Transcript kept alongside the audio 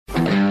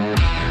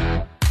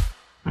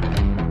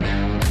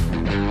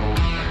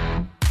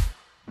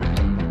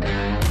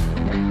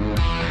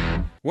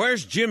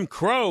Where's Jim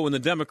Crow when the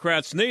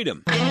Democrats need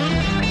him?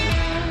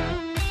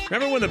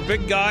 Remember when the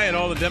big guy and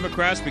all the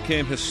Democrats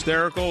became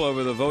hysterical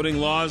over the voting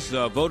laws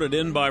voted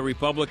in by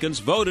Republicans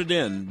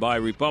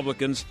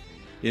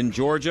in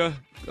Georgia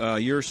a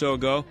year or so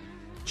ago?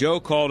 Joe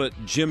called it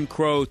Jim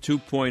Crow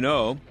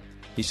 2.0.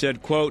 He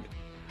said, quote,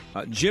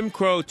 Jim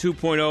Crow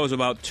 2.0 is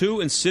about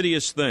two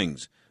insidious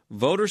things,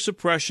 voter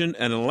suppression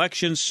and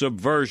election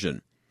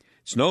subversion.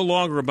 It's no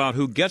longer about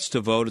who gets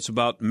to vote. It's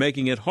about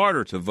making it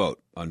harder to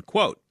vote,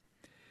 unquote.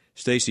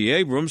 Stacey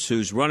Abrams,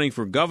 who's running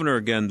for governor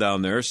again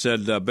down there,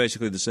 said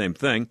basically the same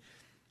thing.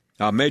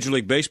 Major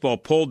League Baseball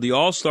pulled the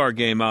All-Star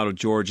game out of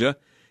Georgia.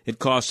 It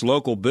cost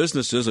local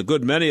businesses, a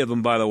good many of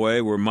them, by the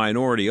way, were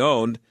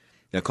minority-owned.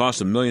 It cost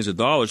them millions of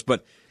dollars,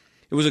 but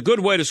it was a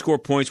good way to score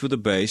points with the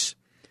base.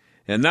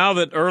 And now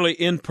that early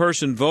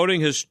in-person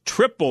voting has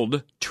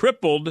tripled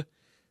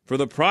for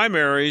the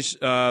primaries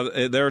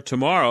there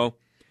tomorrow,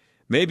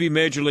 maybe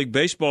Major League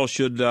Baseball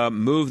should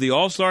move the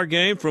All-Star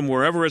game from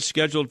wherever it's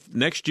scheduled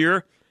next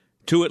year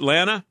to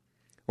Atlanta,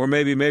 or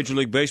maybe Major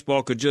League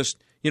Baseball could just,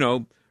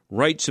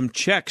 write some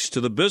checks to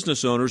the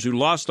business owners who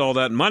lost all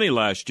that money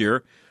last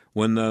year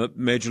when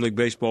Major League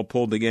Baseball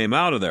pulled the game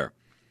out of there.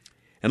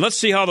 And let's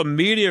see how the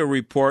media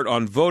report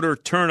on voter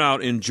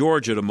turnout in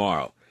Georgia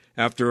tomorrow,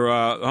 after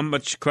how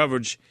much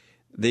coverage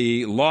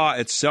the law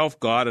itself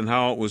got and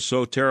how it was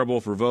so terrible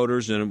for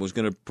voters and it was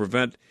going to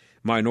prevent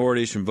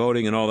minorities from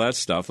voting and all that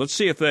stuff. Let's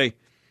see if they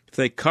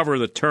cover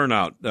the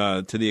turnout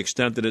to the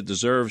extent that it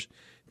deserves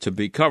to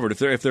be covered.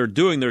 If they're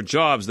doing their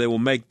jobs, they will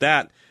make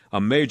that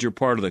a major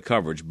part of the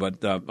coverage.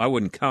 But I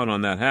wouldn't count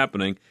on that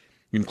happening,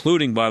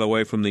 including, by the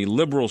way, from the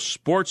liberal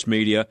sports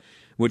media,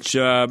 which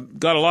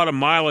got a lot of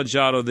mileage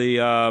out of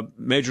the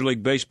Major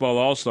League Baseball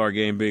All-Star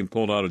game being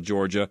pulled out of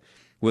Georgia,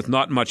 with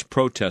not much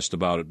protest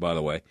about it, by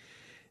the way.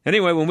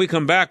 Anyway, when we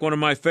come back, one of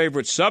my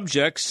favorite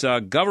subjects,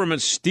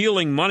 government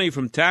stealing money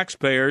from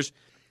taxpayers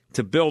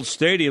to build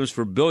stadiums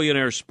for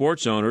billionaire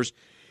sports owners.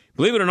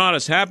 Believe it or not,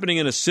 it's happening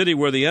in a city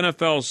where the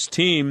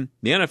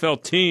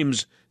NFL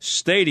team's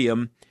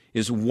stadium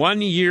is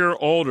 1 year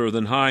older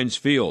than Heinz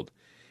Field.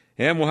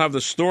 And we'll have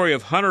the story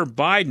of Hunter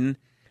Biden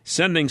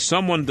sending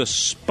someone to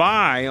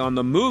spy on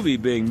the movie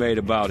being made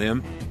about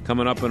him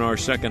coming up in our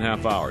second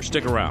half hour.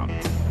 Stick around.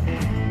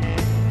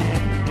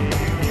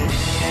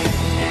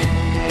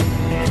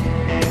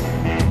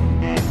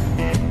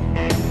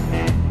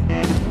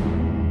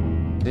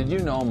 Did you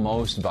know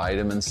most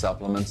vitamin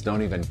supplements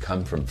don't even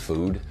come from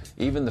food?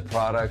 Even the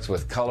products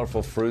with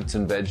colorful fruits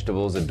and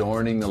vegetables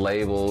adorning the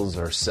labels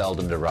are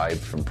seldom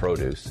derived from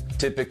produce.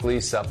 Typically,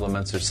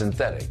 supplements are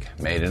synthetic,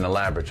 made in a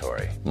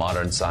laboratory.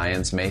 Modern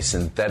science may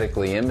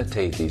synthetically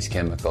imitate these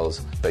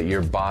chemicals, but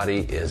your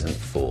body isn't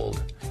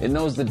fooled. It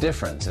knows the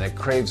difference, and it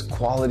craves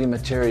quality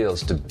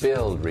materials to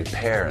build,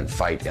 repair, and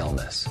fight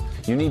illness.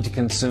 You need to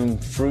consume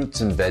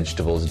fruits and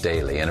vegetables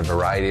daily in a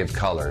variety of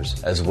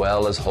colors, as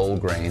well as whole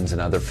grains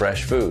and other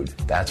fresh food.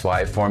 That's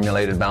why I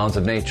formulated Balance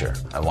of Nature.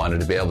 I wanted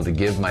to be able to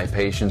give my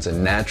patients a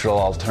natural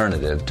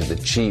alternative to the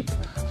cheap,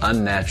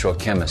 unnatural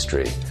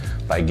chemistry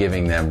by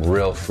giving them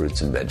real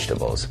fruits and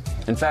vegetables.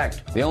 In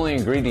fact, the only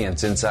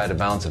ingredients inside a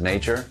Balance of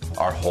Nature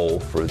are whole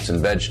fruits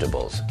and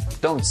vegetables.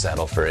 Don't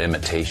settle for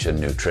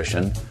imitation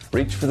nutrition.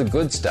 Reach for the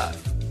good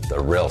stuff, the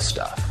real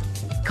stuff.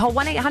 Call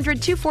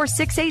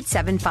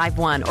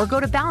 1-800-246-8751 or go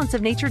to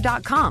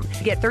balanceofnature.com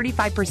to get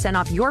 35%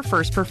 off your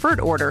first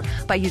preferred order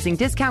by using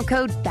discount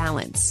code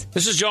BALANCE.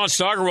 This is John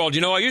Steigerwald.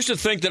 I used to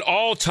think that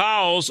all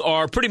towels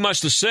are pretty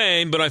much the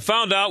same, but I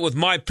found out with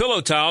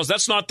MyPillow towels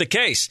that's not the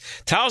case.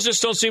 Towels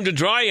just don't seem to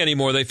dry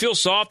anymore. They feel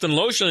soft and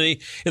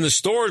lotiony in the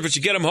stores, but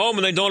you get them home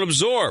and they don't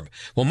absorb.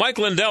 Well, Mike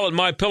Lindell at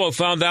MyPillow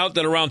found out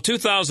that around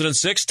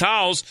 2006,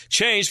 towels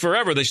changed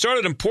forever. They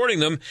started importing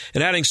them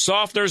and adding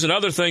softeners and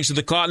other things to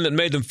the cotton that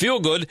made them feel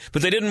good,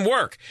 but they didn't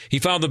work. He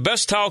found the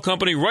best towel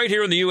company right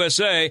here in the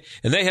USA,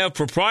 and they have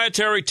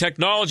proprietary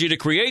technology to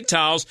create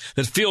towels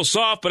that feel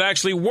soft but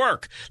actually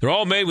work. They're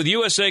all made with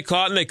USA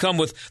cotton. They come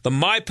with the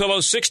MyPillow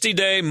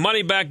 60-day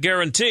money-back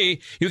guarantee.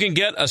 You can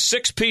get a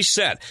 6-piece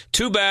set,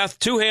 2 bath,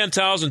 2 hand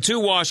towels, and 2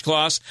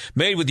 washcloths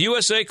made with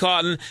USA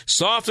cotton,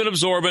 soft and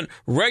absorbent,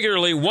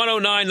 regularly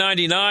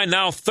 $109.99,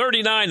 now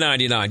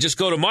 $39.99. Just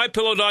go to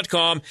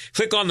MyPillow.com,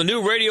 click on the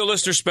new radio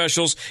listener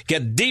specials,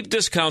 get deep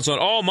discounts on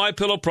all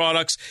MyPillow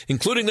products,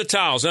 including the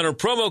towels. Enter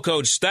promo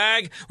code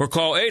STAG or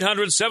call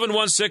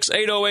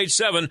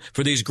 800-716-8087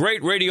 for these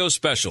great radio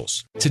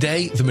specials.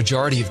 Today, the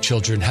majority of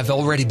children have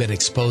already been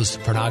exposed to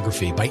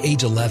pornography by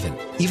age 11.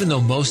 Even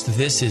though most of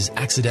this is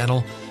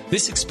accidental,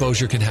 this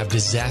exposure can have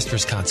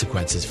disastrous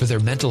consequences for their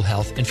mental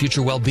health and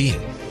future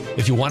well-being.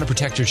 If you want to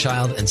protect your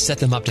child and set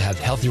them up to have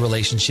healthy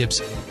relationships,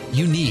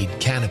 you need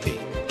Canopy.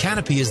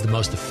 Canopy is the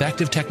most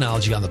effective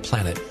technology on the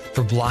planet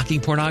for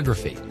blocking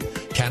pornography.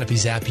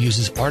 Canopy's app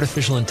uses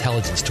artificial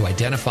intelligence to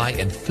identify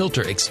and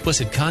filter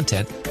explicit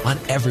content on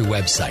every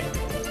website.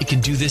 It can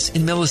do this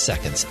in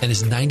milliseconds and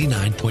is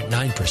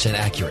 99.9%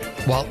 accurate.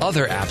 While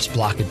other apps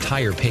block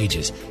entire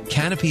pages,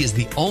 Canopy is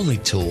the only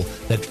tool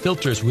that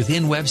filters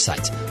within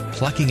websites,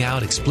 plucking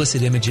out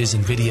explicit images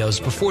and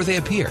videos before they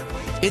appear.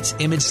 Its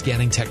image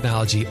scanning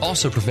technology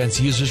also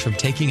prevents users from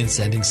taking and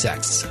sending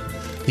texts.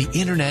 The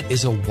internet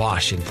is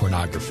awash in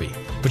pornography,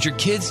 but your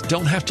kids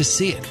don't have to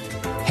see it.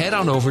 Head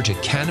on over to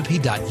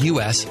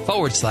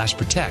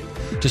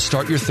canopy.us/protect to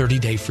start your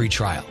 30-day free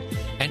trial.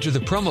 Enter the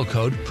promo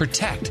code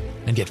PROTECT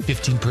and get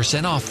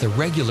 15% off the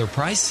regular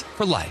price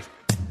for life.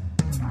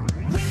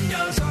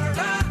 Windows are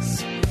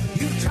us.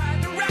 You've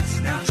tried the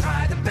rest, now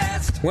try the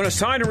best. When it's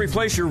time to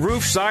replace your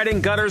roof,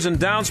 siding, gutters, and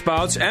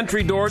downspouts,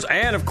 entry doors,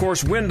 and, of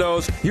course,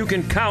 windows, you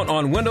can count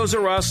on Windows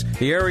R Us,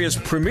 the area's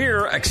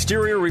premier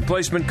exterior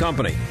replacement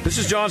company. This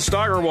is John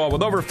Steigerwald.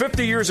 With over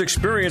 50 years'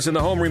 experience in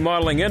the home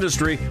remodeling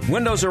industry,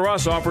 Windows R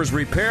Us offers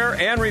repair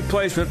and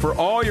replacement for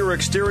all your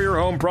exterior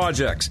home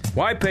projects.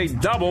 Why pay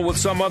double with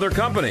some other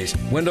companies?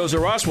 Windows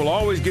R Us will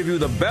always give you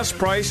the best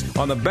price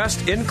on the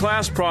best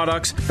in-class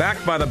products,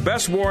 backed by the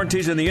best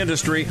warranties in the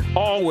industry,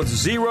 all with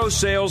zero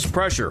sales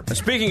pressure. And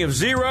speaking of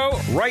zero,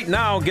 right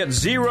now get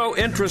zero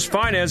interest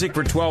financing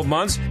for 12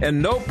 months and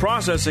no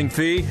processing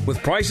fee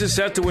with prices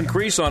set to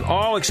increase on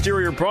all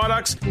exterior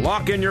products.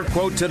 Lock in your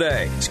quote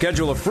today.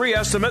 Schedule a free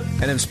estimate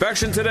and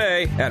inspection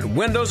today at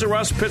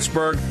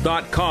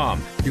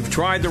WindowsRUsPittsburgh.com. You've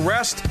tried the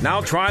rest, now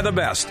try the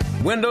best.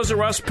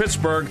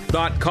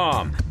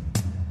 WindowsRUsPittsburgh.com.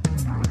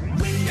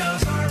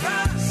 Windows are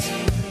us.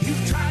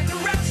 You've tried the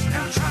rest,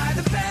 now try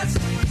the best.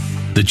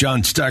 The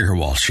John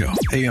Steigerwald Show,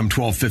 AM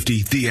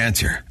 1250, The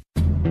Answer.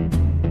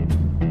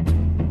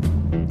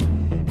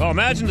 Well,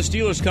 imagine the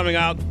Steelers coming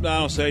out,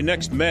 I'll say,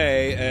 next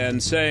May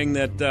and saying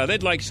that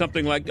they'd like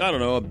something like, I don't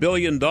know, $1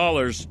 billion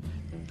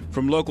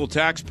from local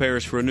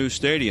taxpayers for a new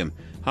stadium.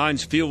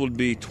 Heinz Field would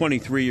be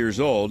 23 years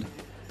old.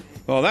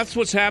 Well, that's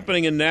what's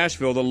happening in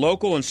Nashville. The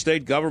local and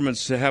state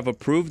governments have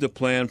approved a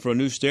plan for a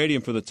new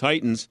stadium for the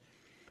Titans.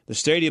 The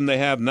stadium they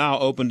have now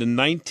opened in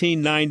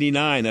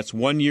 1999. That's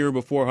 1 year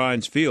before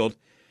Heinz Field.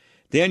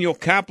 Daniel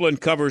Kaplan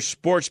covers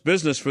sports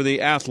business for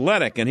The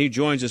Athletic, and he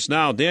joins us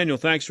now. Daniel,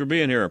 thanks for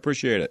being here.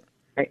 Appreciate it.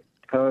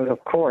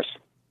 Of course.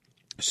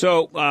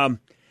 So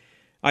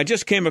I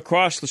just came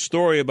across the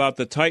story about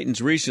the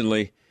Titans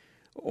recently.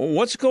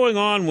 What's going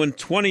on when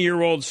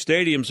 20-year-old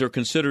stadiums are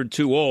considered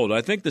too old?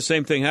 I think the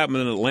same thing happened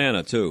in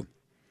Atlanta, too.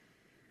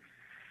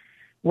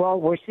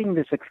 Well, we're seeing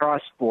this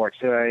across sports.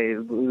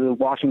 The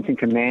Washington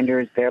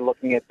Commanders, they're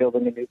looking at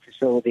building a new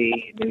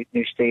facility, a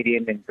new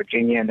stadium in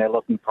Virginia, and they're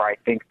looking for, I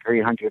think,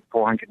 $400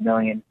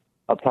 million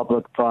of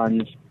public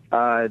funds.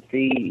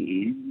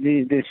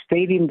 The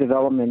stadium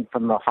development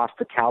from a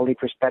hospitality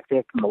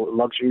perspective, from a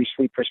luxury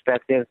suite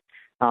perspective,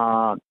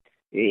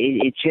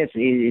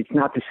 it's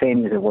not the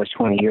same as it was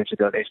 20 years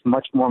ago. There's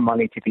much more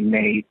money to be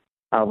made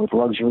with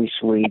luxury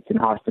suites and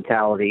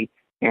hospitality,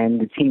 and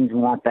the teams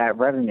want that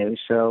revenue,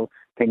 so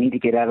they need to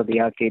get out of the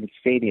outdated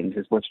stadiums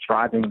is what's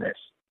driving this.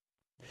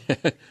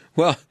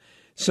 Well,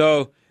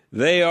 so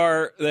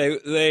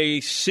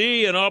they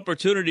see an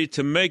opportunity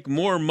to make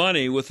more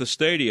money with the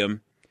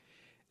stadium.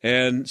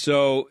 And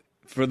so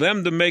for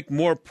them to make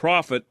more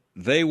profit,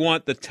 they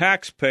want the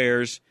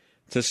taxpayers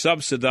to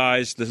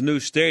subsidize the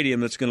new stadium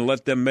that's going to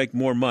let them make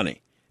more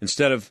money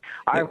instead of.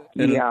 I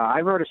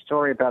wrote a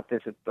story about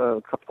this a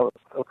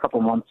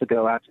couple months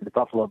ago after the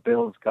Buffalo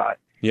Bills got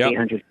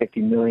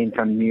 $850 million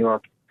from New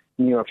York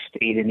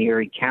State and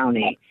Erie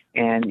County,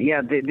 and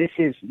this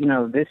is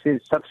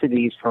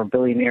subsidies for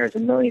billionaires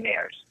and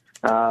millionaires.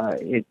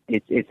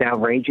 It's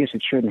outrageous.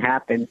 It shouldn't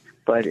happen.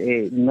 But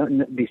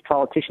these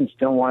politicians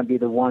don't want to be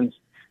the ones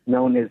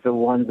known as the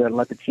ones that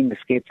let the team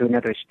escape to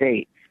another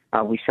state.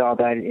 We saw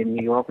that in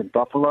New York with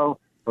Buffalo.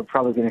 We're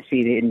probably going to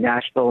see it in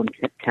Nashville and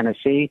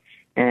Tennessee.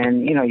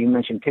 And, you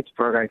mentioned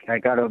Pittsburgh. I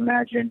got to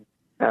imagine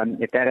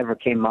if that ever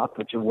came up,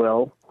 which it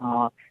will,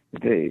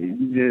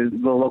 the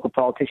local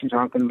politicians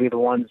aren't going to be the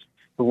ones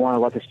who want to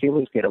let the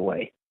Steelers get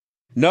away.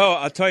 No,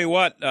 I'll tell you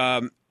what,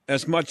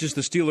 as much as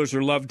the Steelers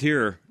are loved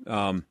here,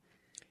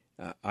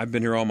 I've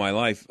been here all my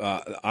life.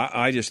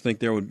 I just think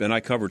there would be, and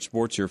I covered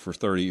sports here for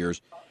 30 years,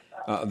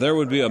 there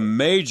would be a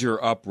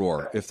major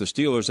uproar if the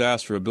Steelers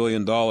asked for $1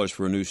 billion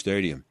for a new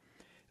stadium.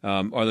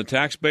 Are the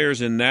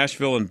taxpayers in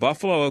Nashville and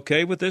Buffalo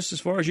okay with this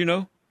as far as you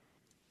know?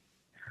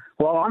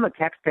 Well, I'm a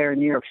taxpayer in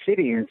New York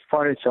City, and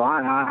so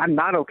I'm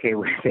not okay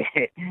with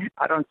it.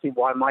 I don't see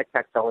why my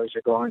tax dollars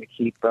are going to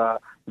keep the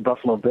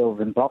Buffalo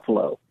Bills in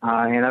Buffalo,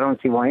 and I don't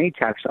see why any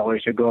tax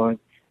dollars are going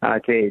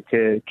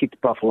to keep the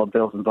Buffalo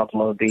Bills in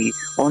Buffalo. The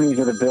owners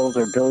of the Bills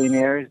are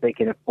billionaires; they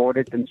can afford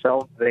it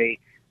themselves. There's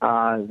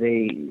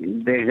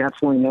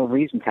absolutely no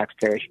reason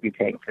taxpayers should be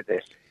paying for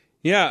this.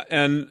 Yeah,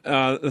 and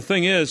the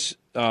thing is,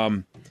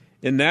 in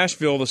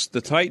Nashville,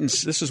 the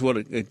Titans. This is what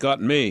it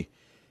got me.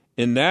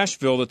 In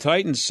Nashville, the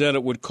Titans said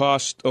it would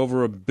cost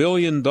over $1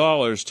 billion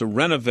to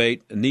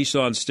renovate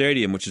Nissan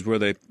Stadium, which is where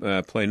they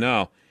play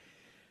now.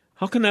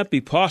 How can that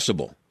be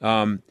possible?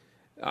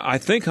 I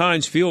think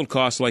Heinz Field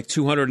costs like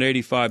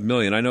 $285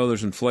 million. I know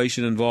there's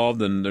inflation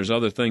involved and there's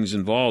other things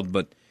involved,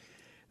 but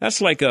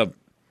that's like a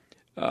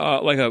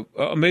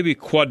maybe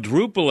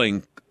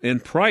quadrupling in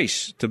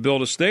price to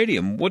build a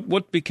stadium.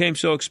 What became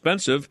so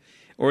expensive,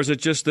 or is it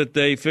just that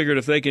they figured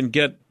if they can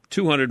get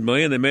 $200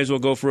 million, they may as well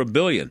go for $1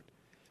 billion?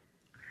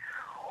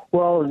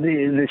 Well,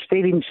 the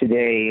stadiums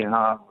today,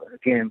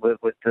 again,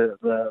 with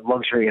the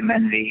luxury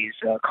amenities,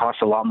 cost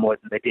a lot more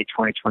than they did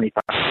 20,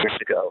 25 years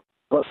ago.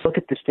 Look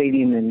at the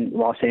stadium in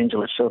Los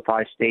Angeles,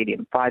 SoFi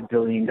Stadium, $5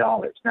 billion.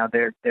 Now,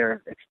 there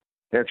are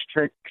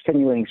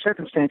extenuating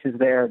circumstances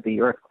there, the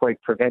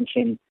earthquake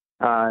prevention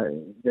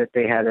that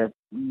they had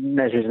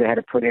measures they had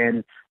to put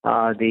in,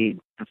 the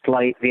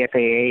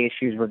FAA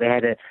issues where they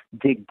had to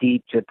dig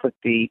deep to put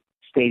the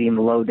stadium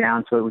low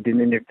down so it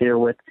didn't interfere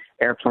with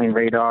airplane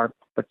radar.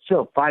 But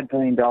still, $5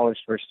 billion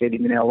for a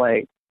stadium in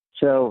L.A.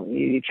 So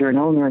if you're an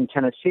owner in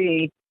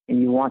Tennessee and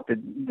you want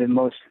the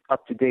most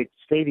up-to-date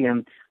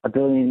stadium, $1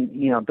 billion,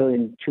 $1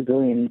 billion, $2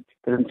 billion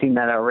doesn't seem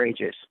that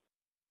outrageous.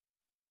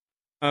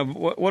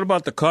 What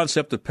about the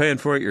concept of paying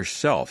for it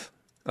yourself?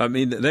 I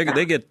mean,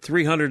 they get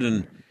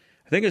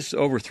I think it's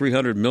over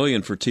 $300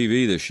 million for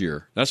TV this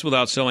year. That's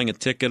without selling a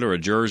ticket or a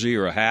jersey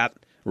or a hat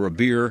or a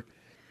beer.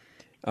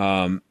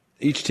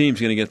 Each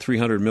team's going to get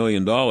 $300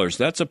 million.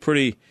 That's a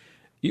pretty.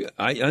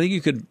 I think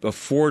you could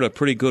afford a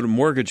pretty good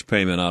mortgage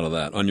payment out of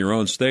that on your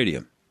own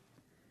stadium.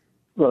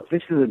 Look,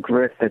 this is a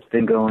grift that's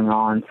been going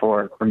on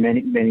for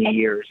many, many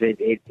years.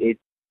 It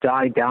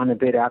died down a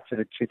bit after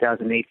the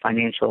 2008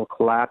 financial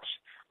collapse,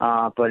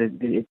 but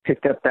it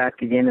picked up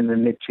back again in the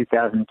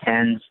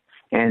mid-2010s.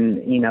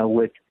 And,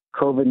 with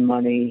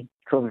COVID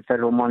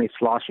federal money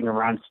sloshing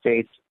around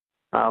states,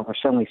 we're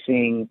suddenly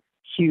seeing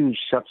huge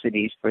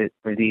subsidies for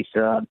these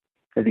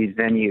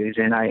venues.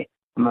 And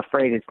I'm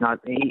afraid it's not.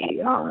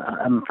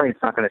 I'm afraid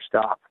it's not going to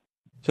stop.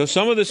 So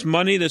some of this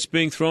money that's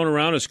being thrown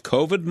around is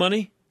COVID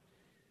money.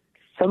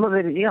 Some of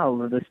it,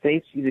 the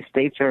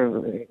states are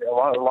a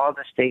lot of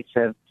the states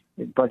have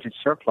budget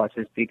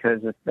surpluses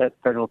because of that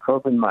federal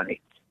COVID money.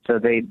 So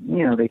they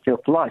feel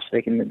flush.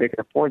 They can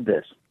afford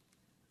this.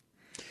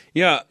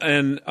 Yeah,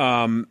 and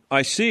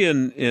I see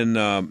in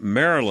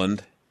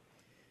Maryland.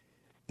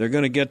 They're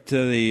going to get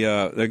to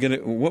the. They're going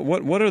to.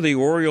 What are the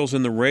Orioles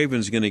and the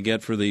Ravens going to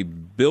get for the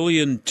 $1.2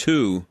 billion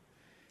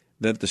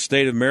that the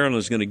state of Maryland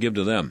is going to give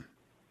to them?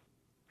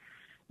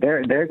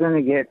 They're going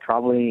to get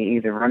probably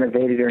either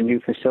renovated or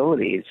new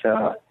facilities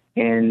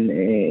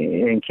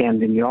in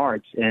Camden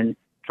Yards. And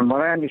from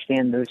what I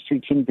understand, those two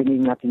teams didn't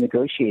even have to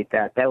negotiate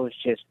that. That was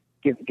just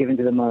given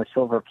to them on a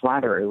silver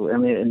platter. I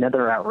mean,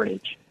 another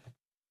outrage.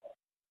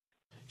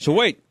 So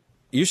wait.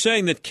 You're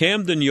saying that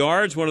Camden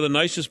Yards, one of the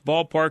nicest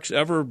ballparks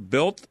ever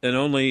built and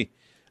only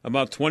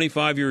about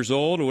 25 years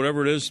old or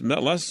whatever it is,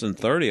 less than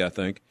 30, I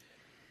think,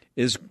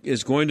 is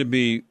going to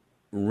be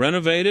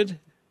renovated,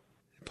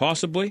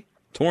 possibly,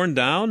 torn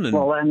down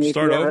and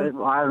start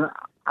over?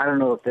 I don't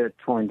know if they're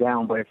torn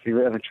down, but if you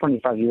have a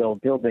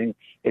 25-year-old building,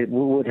 it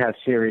would have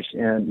serious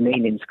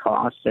maintenance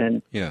costs.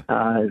 And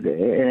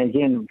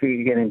again,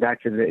 getting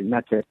back to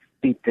not to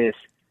beat this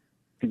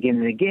again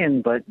and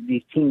again, but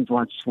these teams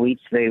want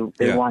suites. They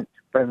want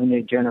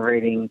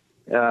revenue-generating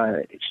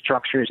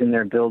structures in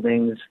their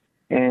buildings,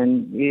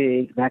 and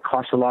that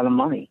costs a lot of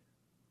money.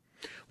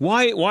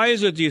 Why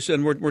is it, you said,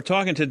 and we're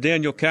talking to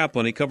Daniel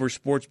Kaplan, he covers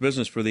sports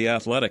business for The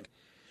Athletic.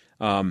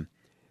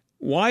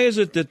 Why is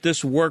it that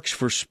this works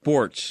for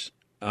sports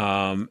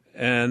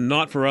and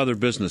not for other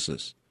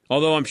businesses?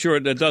 Although I'm sure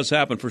it does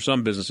happen for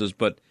some businesses,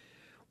 but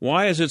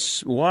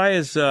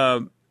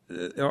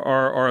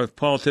are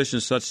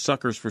politicians such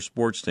suckers for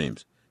sports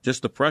teams?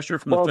 Just the pressure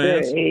from the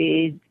fans?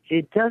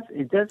 It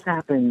does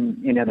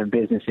happen in other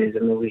businesses. I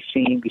mean, we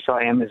saw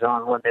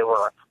Amazon when they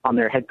were on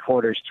their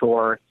headquarters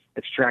tour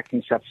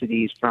extracting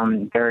subsidies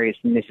from various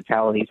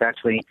municipalities.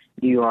 Actually,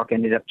 New York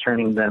ended up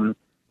turning them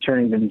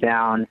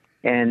down.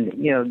 And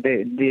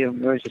there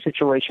was a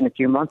situation a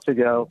few months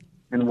ago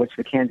in which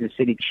the Kansas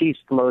City Chiefs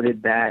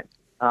floated that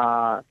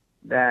the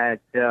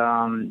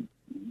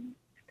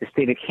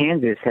state of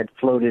Kansas had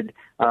floated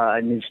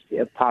a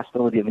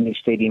possibility of a new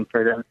stadium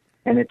for them.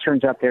 And it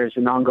turns out there's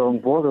an ongoing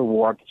border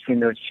war between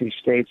those two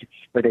states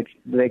where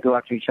they go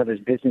after each other's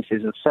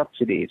businesses with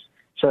subsidies.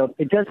 So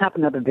it does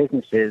happen in other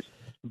businesses,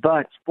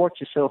 but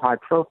sports is so high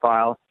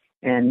profile,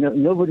 and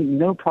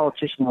no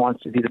politician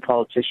wants to be the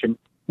politician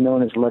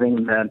known as letting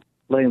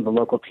the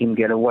local team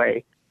get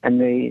away.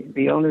 And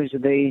the owners,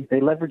 they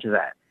leverage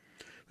that.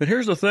 But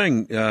here's the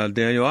thing,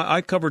 Daniel.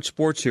 I covered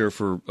sports here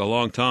for a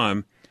long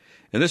time.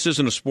 And this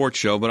isn't a sports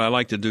show, but I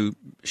like to do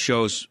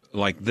shows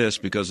like this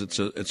because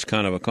it's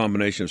kind of a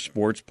combination of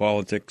sports,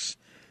 politics,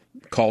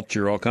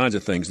 culture, all kinds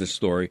of things, this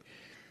story.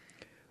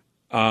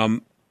 Back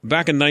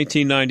in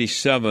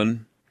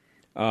 1997,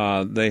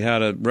 they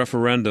had a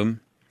referendum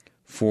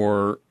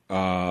for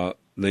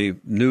the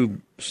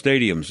new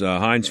stadiums,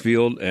 Heinz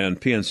Field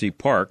and PNC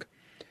Park,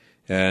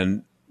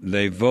 and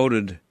they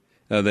voted.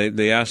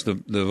 They asked the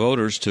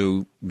voters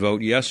to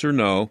vote yes or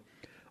no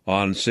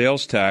on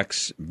sales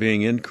tax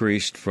being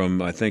increased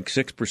from, I think,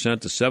 6%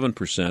 to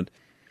 7%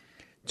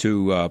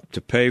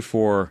 to pay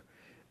for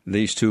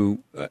these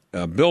two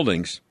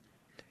buildings.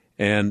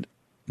 And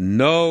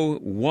no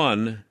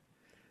won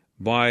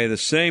by the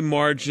same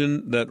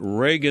margin that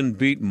Reagan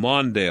beat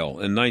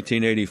Mondale in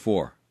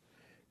 1984.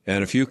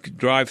 And if you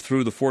drive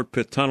through the Fort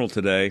Pitt Tunnel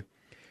today,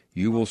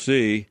 you will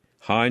see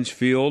Heinz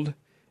Field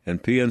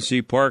and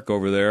PNC Park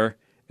over there,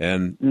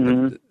 and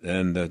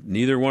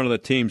neither one of the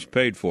teams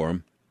paid for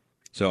them.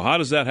 So how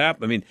does that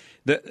happen? I mean,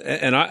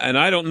 and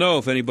I don't know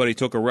if anybody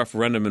took a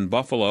referendum in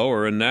Buffalo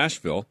or in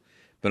Nashville,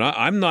 but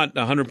I'm not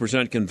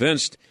 100%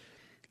 convinced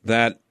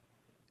that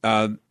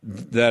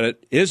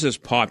it is as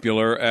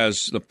popular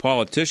as the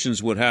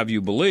politicians would have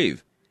you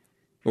believe,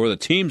 or the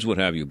teams would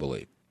have you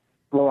believe.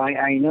 Well,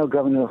 I know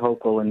Governor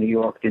Hochul in New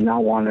York did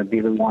not want to be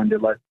the one to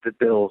let the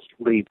Bills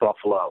leave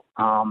Buffalo.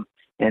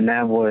 And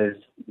that was,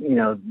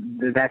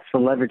 that's the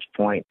leverage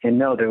point. And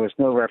no, there was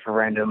no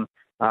referendum.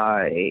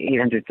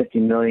 $850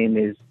 million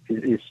is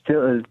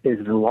still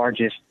the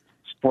largest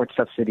sports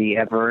subsidy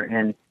ever.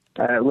 And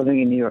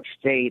living in New York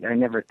State, I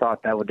never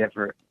thought that would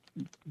ever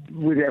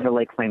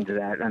lay claim to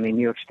that. I mean,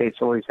 New York State's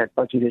always had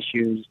budget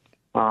issues.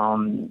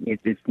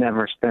 It's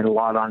never spent a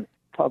lot on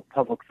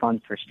public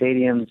funds for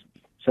stadiums.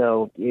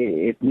 So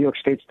if New York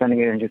State's spending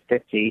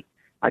 $850,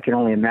 I can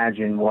only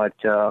imagine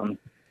what's going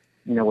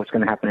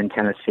to happen in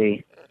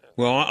Tennessee.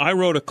 Well, I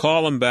wrote a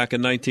column back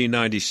in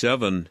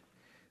 1997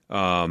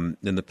 in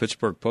the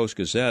Pittsburgh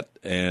Post-Gazette,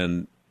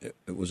 and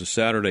it was a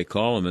Saturday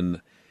column, and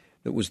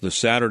it was the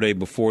Saturday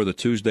before the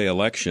Tuesday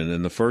election,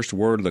 and the first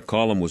word of the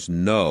column was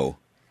no,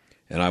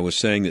 and I was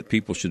saying that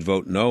people should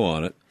vote no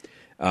on it.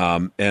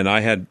 And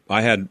I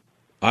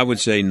would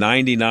say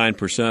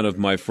 99% of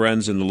my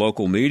friends in the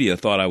local media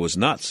thought I was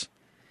nuts.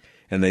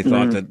 And they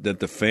thought that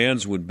the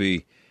fans would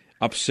be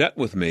upset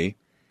with me.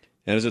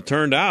 And as it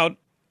turned out,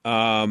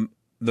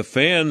 the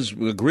fans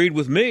agreed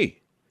with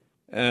me,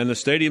 and the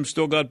stadium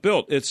still got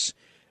built. It's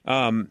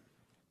I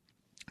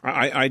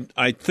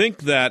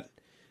think that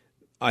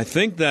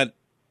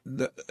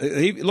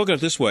look at it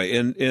this way: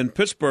 in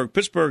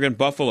Pittsburgh and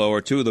Buffalo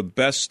are two of the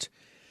best,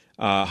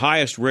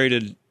 highest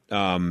rated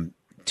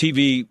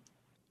TV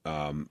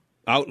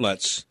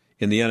outlets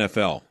in the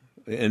NFL,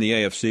 in the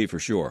AFC for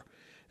sure,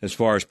 as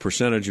far as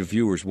percentage of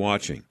viewers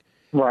watching.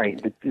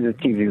 Right, the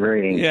TV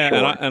rating. Yeah,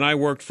 sure. and I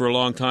worked for a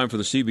long time for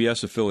the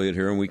CBS affiliate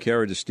here, and we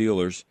carried the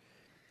Steelers.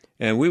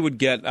 And we would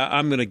get,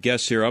 I'm going to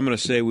guess here, I'm going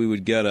to say we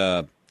would get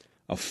a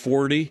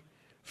 40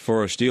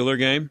 for a Steeler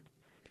game.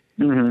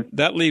 Mm-hmm.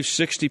 That leaves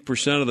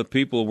 60% of the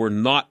people were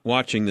not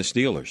watching the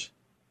Steelers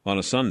on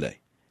a Sunday.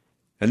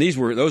 And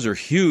those are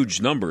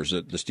huge numbers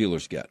that the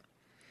Steelers get.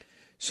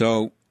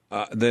 So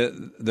half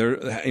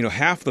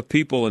the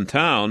people in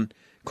town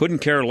couldn't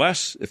care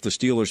less if the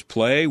Steelers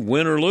play,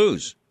 win, or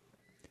lose.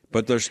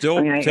 But they're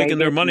still taking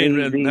their money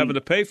and having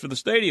to pay for the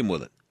stadium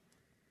with it.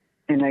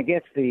 And I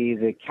guess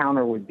the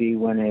counter would be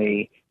when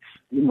a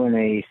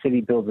city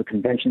builds a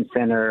convention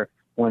center,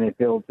 when it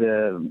builds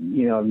a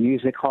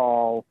music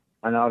hall,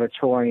 an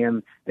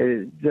auditorium,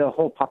 the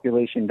whole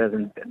population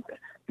doesn't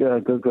go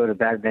to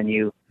that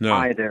venue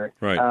either.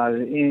 Right.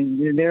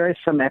 And there is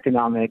some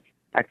economic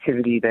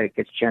activity that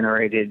gets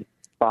generated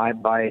by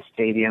a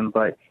stadium,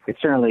 but it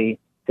certainly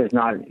does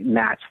not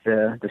match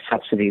the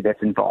subsidy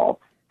that's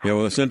involved. Yeah,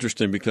 well, it's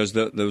interesting because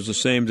there was the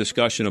same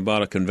discussion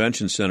about a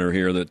convention center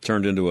here that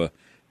turned into a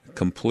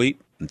complete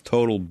and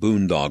total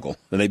boondoggle.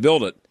 And they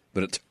built it,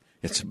 but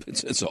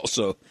it's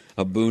also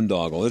a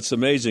boondoggle. It's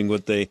amazing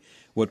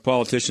what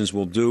politicians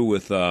will do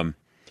with other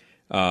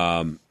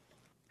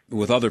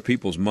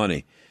people's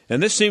money.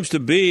 And this seems to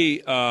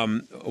be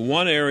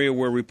one area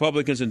where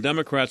Republicans and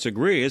Democrats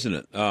agree, isn't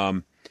it?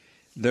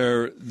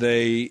 There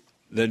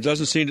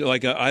doesn't seem to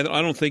I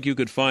don't think you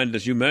could find,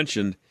 as you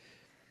mentioned.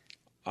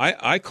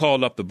 I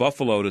called up the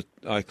Buffalo.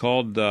 I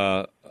called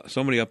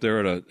somebody up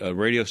there at a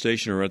radio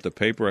station or at the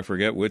paper, I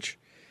forget which,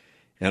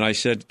 and I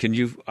said, "Can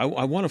you? I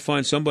want to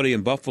find somebody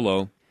in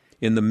Buffalo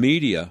in the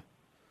media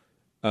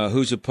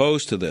who's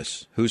opposed to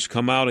this, who's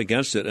come out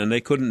against it." And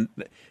they couldn't.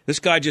 This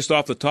guy, just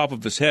off the top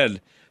of his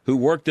head, who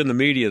worked in the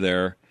media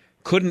there,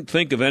 couldn't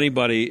think of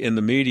anybody in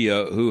the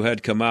media who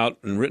had come out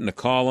and written a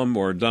column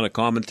or done a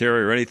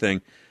commentary or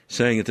anything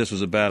saying that this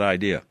was a bad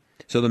idea.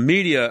 So the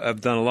media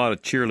have done a lot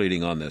of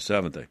cheerleading on this,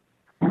 haven't they?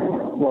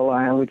 Well,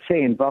 I would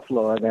say in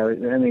Buffalo, they're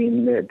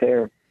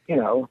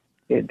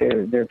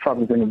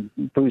probably going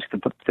to boost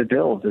the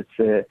Bills. It's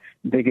the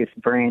biggest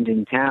brand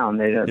in town.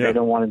 They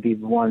don't want to be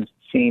the ones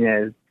seen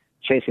as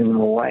chasing them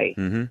away.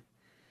 Mm-hmm.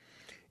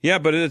 Yeah,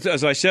 but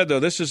as I said, though,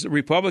 this is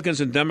Republicans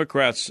and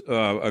Democrats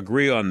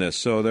agree on this.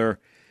 So there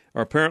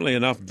are apparently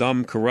enough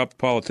dumb, corrupt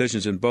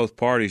politicians in both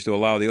parties to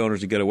allow the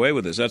owners to get away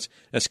with this.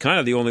 That's kind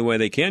of the only way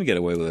they can get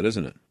away with it,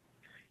 isn't it?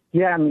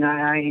 Yeah, I mean,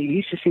 I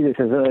used to see this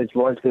as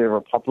largely a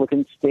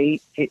Republican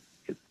state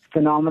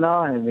phenomena.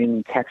 I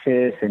mean,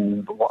 Texas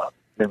and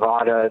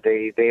Nevada,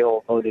 they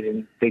all voted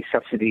in big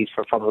subsidies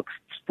for public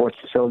sports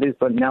facilities,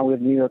 but now we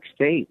have New York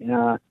State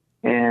and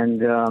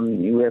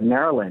we have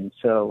Maryland.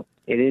 So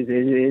it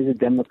is a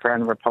Democrat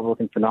and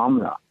Republican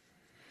phenomena.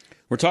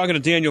 We're talking to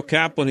Daniel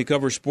Kaplan. He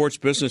covers sports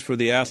business for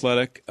The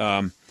Athletic.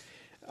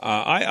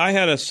 I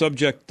had a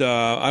subject,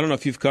 I don't know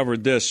if you've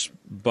covered this,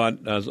 but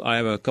I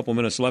have a couple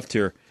minutes left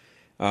here.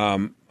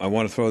 I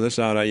want to throw this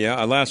out at you.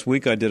 Last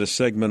week I did a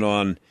segment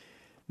on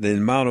the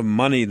amount of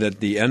money that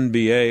the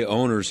NBA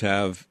owners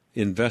have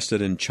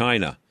invested in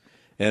China,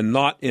 and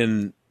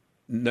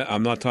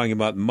I'm not talking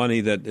about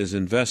money that is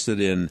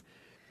invested in,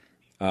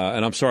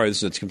 and I'm sorry,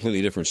 this is a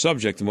completely different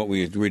subject than what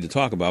we agreed to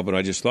talk about, but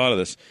I just thought of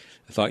this.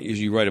 I thought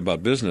you write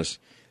about business.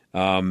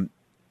 The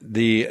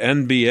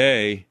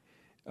NBA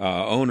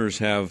owners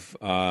have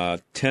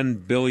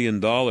 $10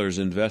 billion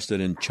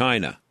invested in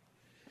China,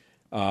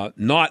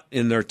 not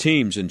in their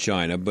teams in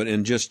China, but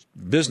in just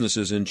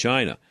businesses in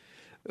China.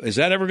 Is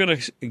that ever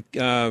going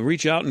to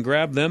reach out and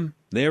grab them?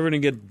 They ever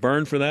going to get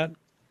burned for that?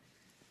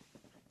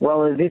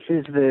 Well, this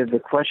is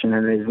the question,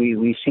 and as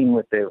we've seen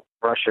with the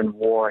Russian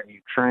war in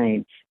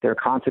Ukraine, there are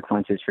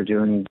consequences for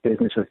doing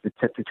business with the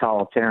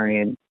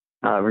totalitarian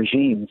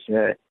regimes.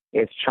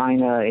 If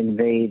China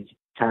invades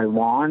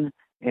Taiwan,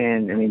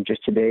 and I mean,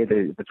 just today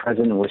the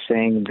president was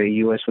saying the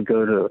U.S.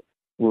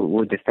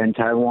 would defend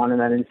Taiwan in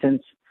that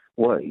instance.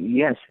 Well,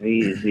 yes,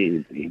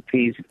 these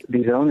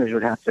owners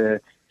would have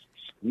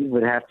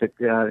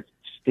to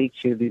speak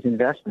to these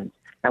investments.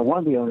 Now, one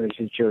of the owners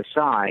is Joe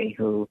Tsai,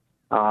 who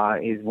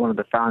is one of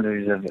the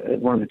founders of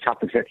one of the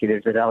top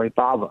executives at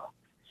Alibaba.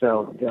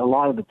 So a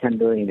lot of the $10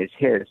 billion is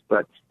his,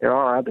 but there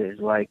are others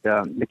like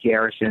Mickey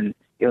Arison,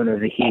 the owner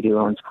of the Heat, who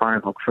owns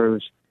Carnival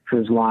Cruise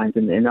Lines,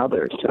 and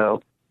others.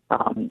 So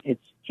it's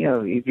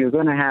if you're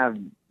going to have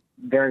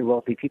very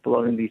wealthy people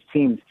owning these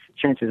teams,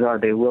 chances are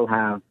they will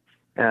have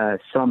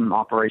some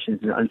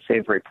operations in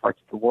unsavory parts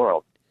of the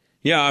world.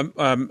 Yeah,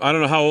 I don't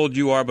know how old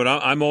you are, but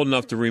I'm old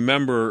enough to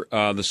remember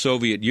the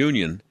Soviet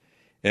Union,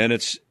 and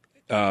it's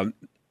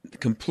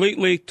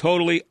completely,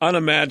 totally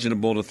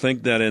unimaginable to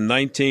think that in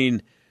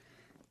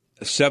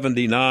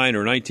 1979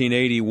 or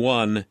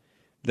 1981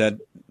 that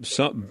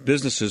some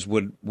businesses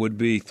would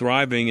be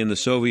thriving in the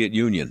Soviet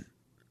Union.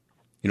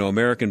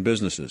 American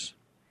businesses,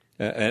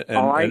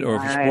 or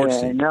sports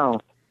teams. No.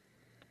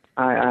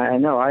 I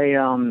know. I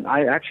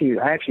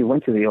actually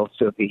went to the old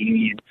Soviet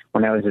Union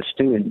when I was a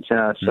student.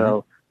 So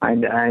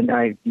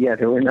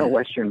there were no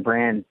Western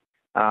brands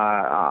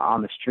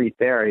on the street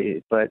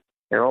there, but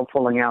they're all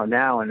pulling out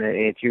now. And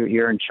if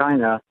you're in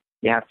China,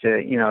 you have to,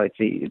 it's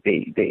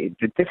the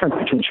difference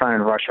between China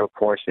and Russia, of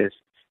course, is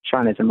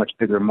China is a much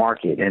bigger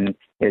market, and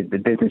the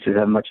businesses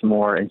have much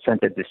more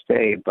incentive to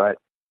stay. But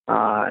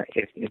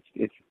if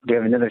we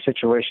have another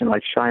situation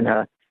like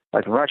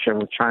Russia,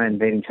 with China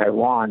invading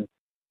Taiwan,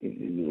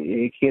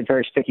 it gets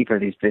very sticky for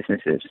these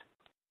businesses.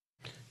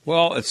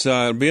 Well,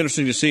 it'll be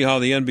interesting to see how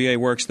the NBA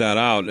works that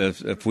out.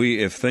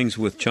 If things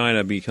with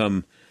China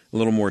become a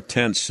little more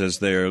tense as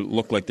they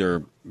look like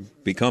they're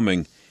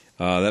becoming,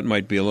 that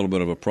might be a little bit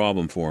of a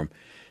problem for them.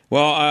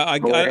 Well,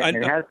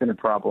 it has been a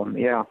problem.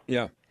 Yeah.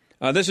 Yeah.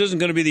 This isn't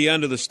going to be the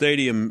end of the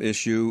stadium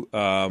issue,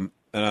 and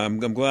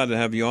I'm glad to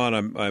have you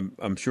on.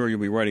 I'm sure you'll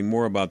be writing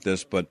more about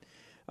this, but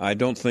I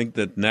don't think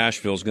that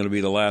Nashville is going to be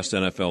the last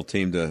NFL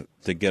team to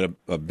get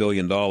 $1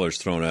 billion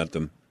thrown at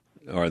them,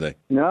 are they?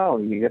 No,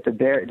 you get the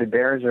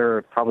Bears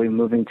are probably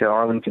moving to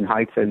Arlington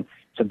Heights in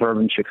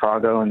suburban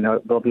Chicago, and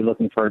they'll be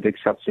looking for a big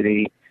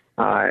subsidy.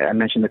 I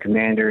mentioned the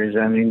Commanders.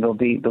 I mean, there'll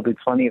be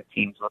plenty of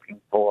teams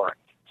looking for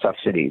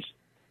subsidies.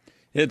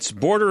 It's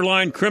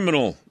borderline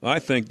criminal, I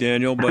think,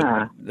 Daniel,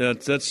 but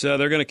that's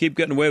they're going to keep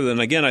getting away with it. And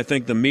again, I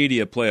think the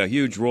media play a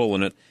huge role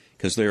in it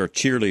because they are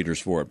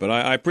cheerleaders for it. But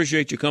I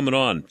appreciate you coming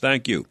on.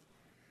 Thank you.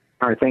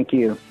 All right, thank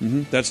you.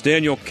 Mm-hmm. That's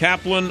Daniel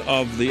Kaplan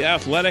of The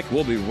Athletic.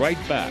 We'll be right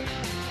back.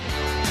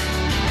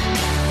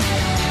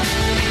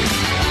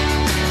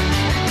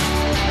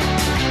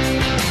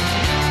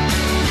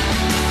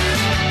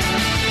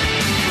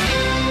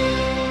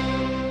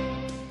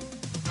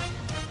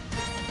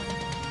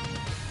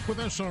 With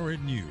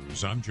SRN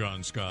News, I'm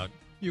John Scott.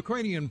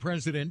 Ukrainian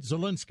President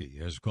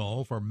Zelensky has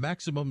called for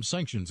maximum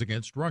sanctions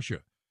against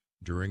Russia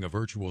during a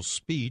virtual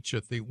speech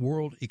at the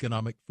World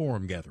Economic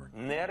Forum gathering.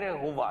 Не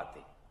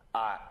реагувати,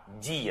 а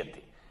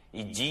діяти.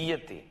 І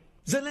діяти.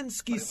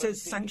 Zelensky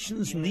says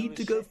sanctions need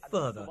to go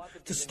further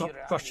to stop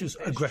Russia's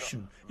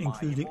aggression,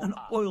 including an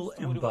oil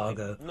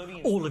embargo,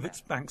 all of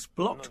its banks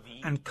blocked,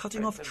 and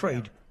cutting off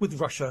trade with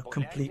Russia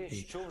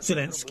completely.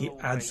 Zelensky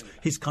adds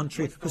his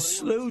country has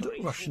slowed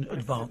Russian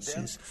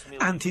advances,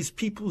 and his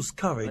people's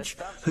courage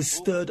has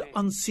stirred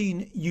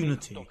unseen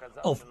unity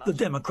of the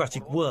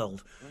democratic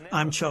world.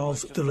 I'm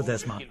Charles de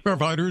Ledesma.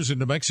 Firefighters in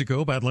New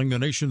Mexico battling the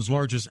nation's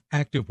largest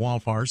active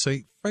wildfire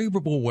say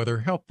favorable weather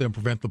helped them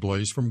prevent the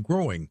blaze from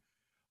growing.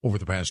 Over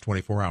the past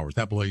 24 hours,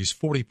 that blaze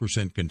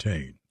 40%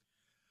 contained.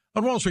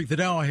 On Wall Street, the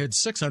Dow had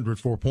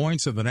 604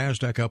 points and the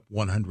NASDAQ up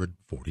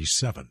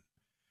 147.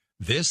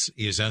 This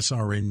is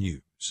SRN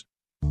News.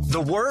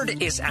 The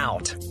word is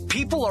out.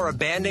 People are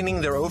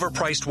abandoning their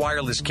overpriced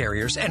wireless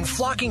carriers and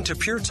flocking to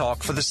Pure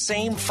Talk for the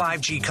same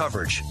 5G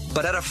coverage,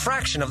 but at a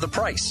fraction of the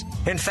price.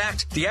 In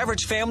fact, the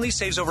average family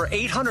saves over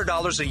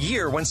 $800 a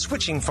year when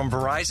switching from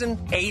Verizon,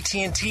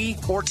 AT&T,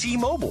 or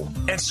T-Mobile.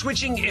 And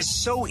switching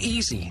is so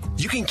easy.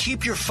 You can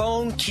keep your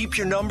phone, keep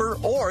your number,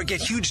 or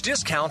get huge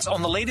discounts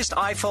on the latest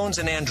iPhones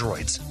and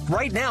Androids.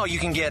 Right now, you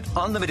can get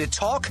unlimited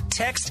talk,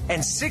 text,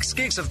 and 6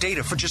 gigs of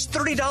data for just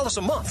 $30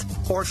 a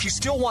month. Or if you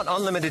still want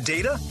unlimited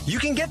data, you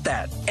can get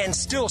that and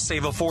still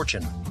save a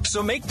fortune.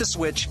 So make the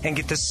switch and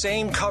get the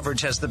same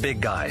coverage as the big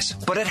guys,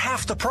 but at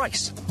half the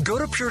price. Go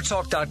to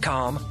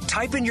puretalk.com,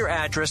 type in your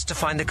address to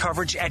find the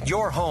coverage at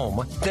your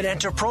home, then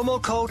enter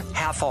promo code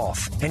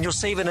HALF, and you'll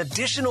save an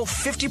additional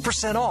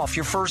 50% off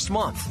your first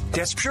month.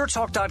 That's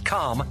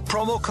puretalk.com,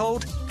 promo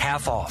code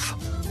HALF.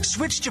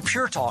 Switch to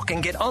Pure Talk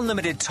and get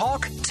unlimited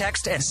talk,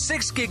 text, and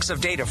 6 gigs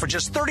of data for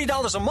just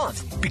 $30 a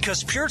month,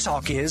 because Pure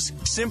Talk is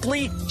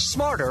simply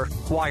smarter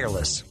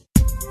wireless.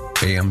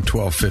 AM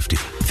 1250,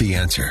 The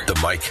Answer. The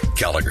Mike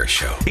Gallagher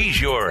Show.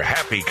 He's your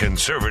happy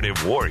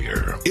conservative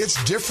warrior.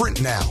 It's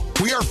different now.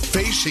 We are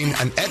facing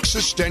an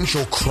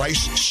existential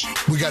crisis.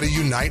 We got to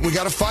unite. We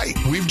got to fight.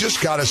 We've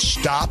just got to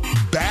stop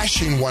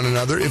bashing one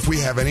another if we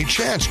have any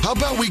chance. How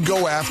about we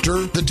go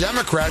after the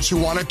Democrats who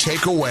want to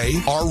take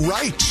away our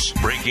rights?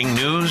 Breaking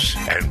news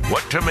and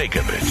what to make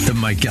of it. The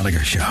Mike Gallagher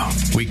Show.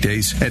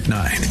 Weekdays at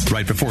 9,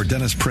 right before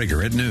Dennis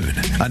Prager at noon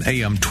on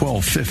AM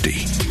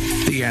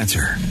 1250. The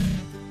Answer.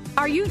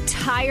 Are you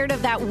tired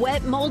of that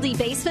wet, moldy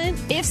basement?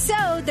 If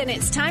so, then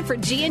it's time for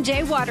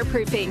G&J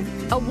Waterproofing,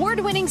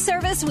 award-winning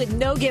service with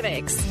no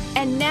gimmicks.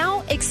 And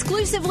now,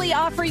 exclusively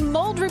offering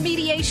mold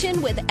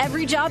remediation with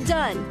every job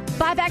done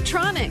by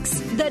Bactronics,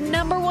 the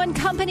 #1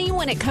 company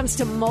when it comes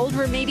to mold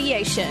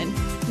remediation.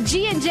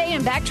 G&J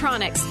and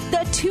Bactronics,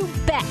 the two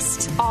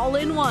best, all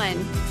in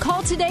one.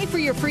 Call today for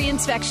your free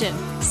inspection.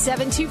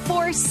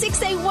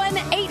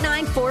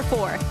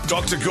 724-681-8944.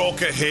 Dr.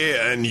 Gorka here,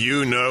 and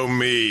you know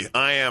me.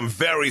 I am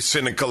very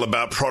cynical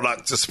about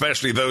products,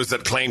 especially those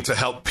that claim to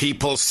help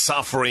people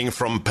suffering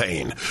from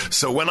pain.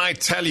 So when I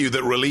tell you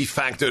that Relief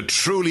Factor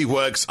truly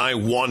works, I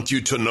want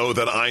you to know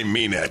that I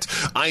mean it.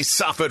 I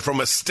suffered from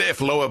a stiff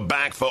lower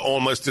back for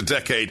almost a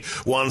decade,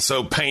 one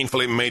so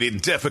painful it made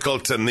it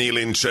difficult to kneel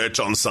in church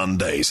on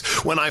Sundays.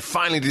 When I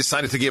finally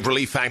decided to give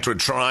Relief Factor a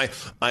try,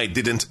 I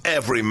didn't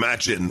ever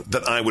imagine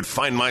that I would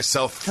find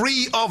myself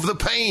free of the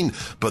pain.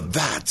 But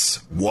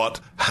that's what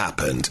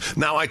happened.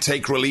 Now I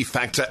take Relief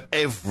Factor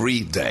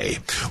every day.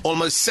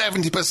 Almost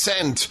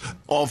 70%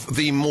 of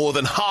the more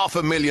than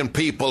 500,000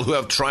 people who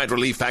have tried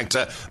Relief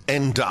Factor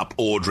end up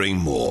ordering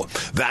more.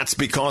 That's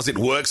because it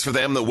works for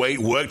them the way it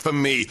worked for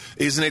me.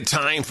 Isn't it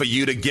time for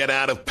you to get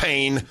out of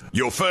pain?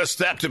 Your first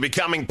step to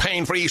becoming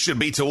pain-free should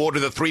be to order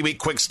the 3-week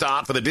quick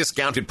start for the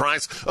discounted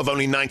price of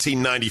only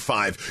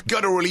 $19.95.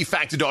 Go to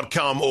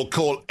relieffactor.com or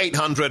call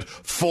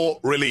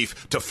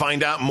 800-4RELIEF to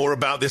find out more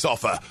about this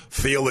offer.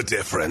 Feel the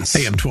difference.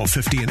 AM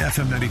 1250 and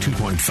FM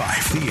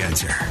 92.5. The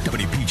Answer.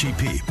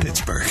 WPGP,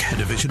 Pittsburgh, a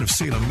division of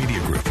Salem Media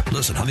Group.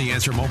 Listen on the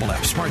Answer mobile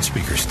app, smart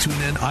speakers,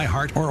 TuneIn,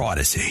 iHeart, or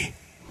Odyssey.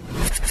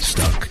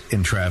 Stuck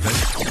in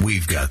traffic?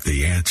 We've got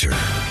the answer.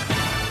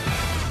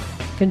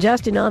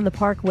 Congestion on the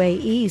Parkway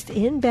East.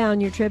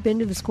 Inbound your trip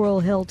into the Squirrel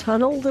Hill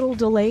Tunnel, little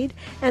delayed.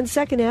 And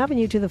 2nd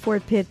Avenue to the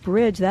Fort Pitt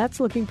Bridge, that's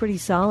looking pretty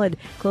solid,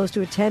 close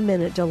to a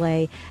 10-minute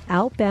delay.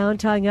 Outbound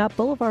tying up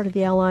Boulevard of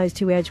the Allies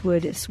to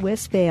Edgewood,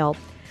 Swissvale.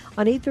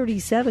 On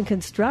 837,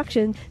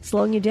 construction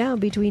slowing you down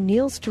between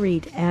Neal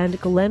Street and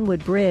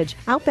Glenwood Bridge.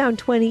 Outbound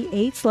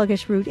 28,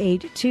 sluggish Route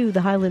 8 to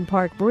the Highland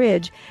Park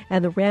Bridge,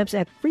 and the ramps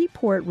at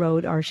Freeport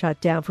Road are shut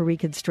down for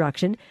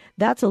reconstruction.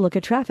 That's a look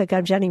at traffic.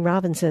 I'm Jenny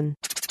Robinson.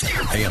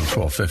 AM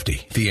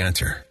 1250, The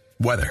Answer.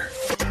 Weather.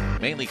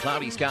 Mainly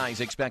cloudy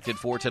skies expected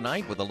for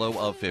tonight with a low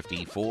of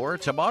 54.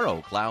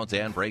 Tomorrow, clouds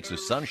and breaks of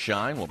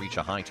sunshine will reach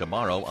a high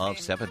tomorrow of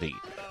 70.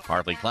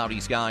 Partly cloudy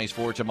skies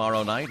for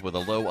tomorrow night with a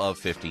low of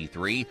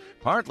 53.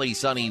 Partly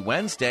sunny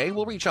Wednesday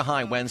will reach a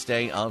high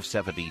Wednesday of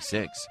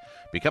 76.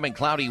 Becoming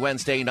cloudy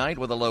Wednesday night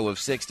with a low of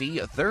 60.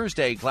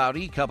 Thursday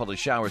cloudy, couple of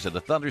showers and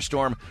a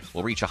thunderstorm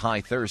will reach a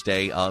high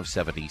Thursday of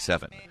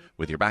 77.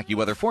 With your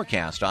AccuWeather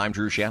forecast, I'm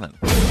Drew Shannon.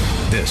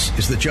 This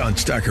is the John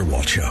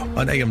Steigerwald Show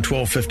on AM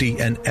 1250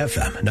 and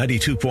FM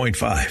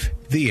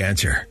 92.5. The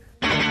Answer.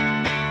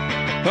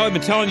 Well, I've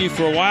been telling you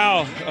for a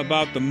while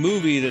about the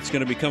movie that's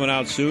going to be coming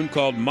out soon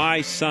called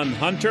My Son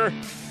Hunter.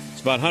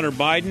 It's about Hunter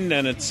Biden,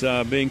 and it's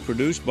being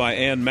produced by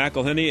Ann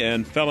McElhinney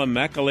and Phelim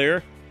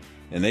McAleer.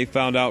 And they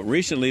found out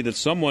recently that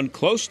someone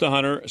close to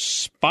Hunter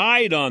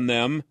spied on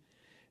them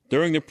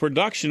during the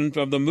production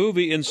of the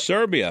movie in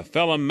Serbia.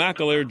 Phelim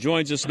McAleer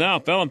joins us now.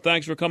 Phelim,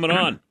 thanks for coming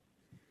on.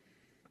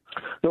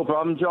 No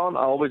problem, John.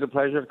 Always a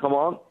pleasure to come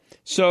on.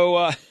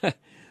 So,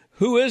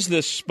 who is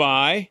this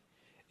spy,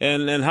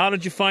 and how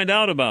did you find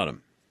out about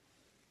him?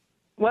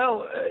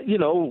 Well,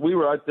 we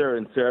were out there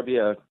in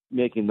Serbia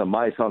making the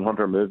My Son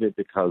Hunter movie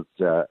because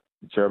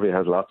Serbia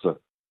has lots of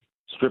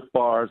strip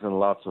bars and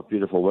lots of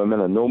beautiful women,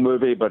 and no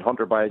movie but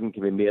Hunter Biden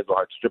can be made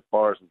without strip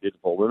bars and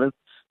beautiful women.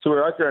 So we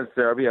were out there in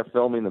Serbia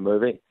filming the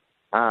movie,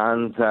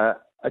 and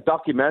a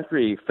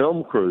documentary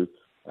film crew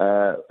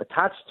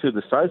attached to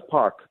the South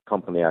Park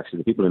company, actually,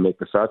 the people who make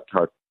the South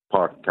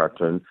Park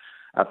cartoon,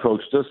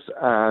 approached us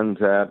and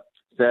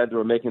said they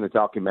were making a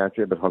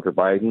documentary about Hunter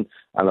Biden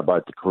and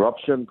about the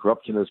corruption.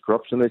 Corruption is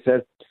corruption, they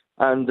said.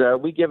 And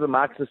we gave them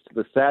access to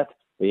the set.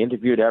 They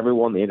interviewed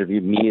everyone. They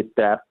interviewed me at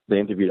depth. They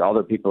interviewed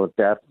other people at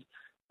depth.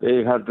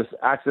 They had this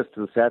access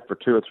to the set for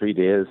 2 or 3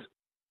 days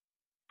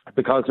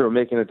because they were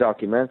making a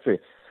documentary.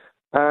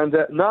 And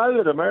now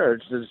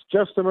it's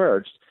just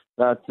emerged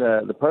that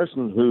the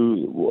person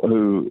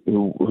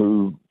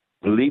who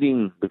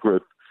leading the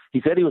group,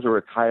 he said he was a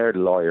retired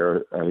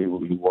lawyer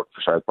who worked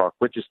for South Park,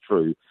 which is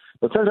true.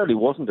 But it turns out he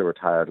wasn't a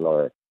retired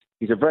lawyer.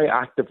 He's a very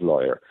active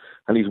lawyer,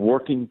 and he's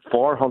working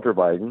for Hunter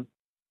Biden.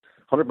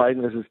 Hunter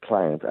Biden is his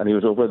client, and he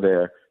was over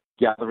there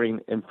gathering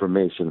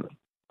information,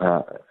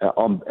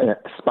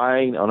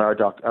 spying on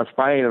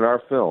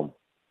our film,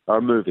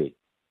 our movie,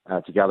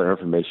 to gather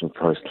information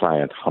for his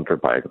client, Hunter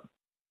Biden.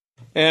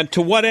 And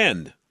to what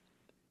end?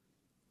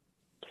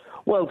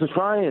 Well, to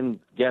try and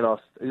get us,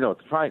 to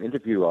try and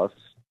interview us,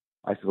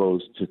 I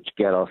suppose, to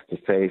get us to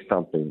say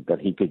something that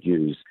he could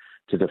use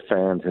to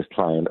defend his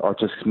client or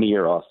to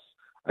smear us.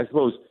 I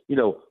suppose,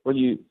 when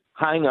you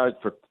hang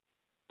out for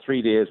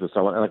 3 days with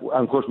someone, and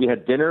of course we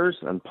had dinners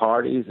and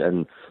parties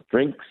and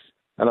drinks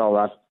and all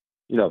that,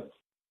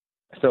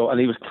 So, and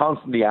he was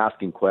constantly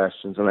asking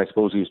questions, and I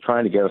suppose he was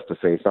trying to get us to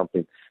say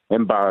something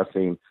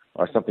embarrassing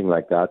or something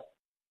like that.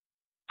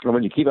 And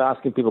when you keep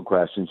asking people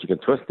questions, you can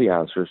twist the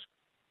answers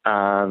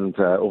and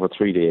over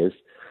 3 days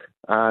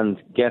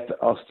and get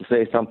us to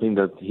say something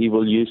that he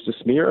will use to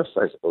smear us,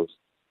 I suppose.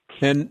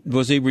 And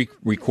was he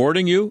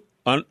recording you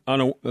on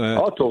a?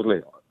 Oh,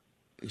 totally.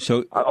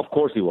 So, of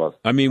course he was.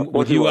 I mean,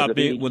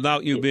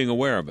 without you being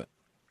aware of it.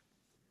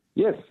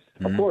 Yes,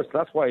 of course.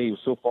 That's why he was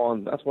so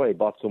fond. That's why he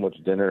bought so much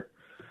dinner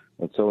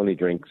and so many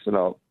drinks and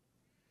all.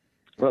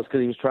 Well, it's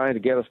because he was trying to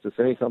get us to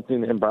say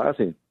something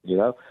embarrassing,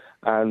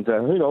 And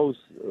who knows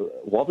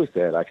what we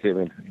said, actually. I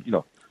mean,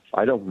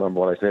 I don't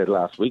remember what I said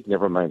last week,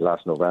 never mind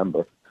last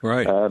November.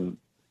 Right.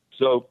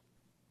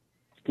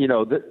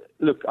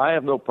 Look, I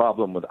have no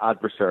problem with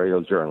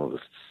adversarial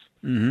journalists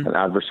and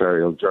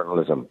adversarial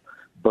journalism.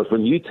 But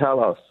when you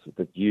tell us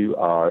that you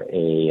are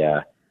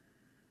a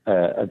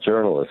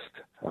journalist,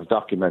 a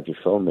documentary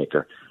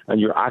filmmaker,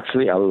 and you're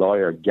actually a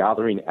lawyer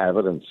gathering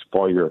evidence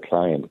for your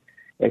client,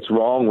 it's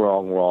wrong,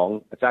 wrong,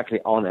 wrong. It's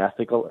actually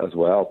unethical as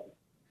well.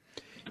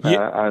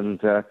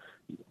 Go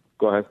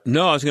ahead.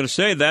 No, I was going to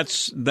say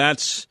that's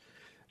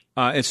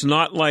it's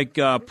not like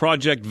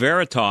Project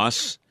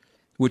Veritas,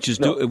 which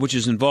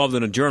is involved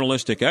in a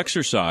journalistic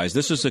exercise.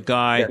 This is a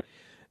guy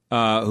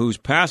who's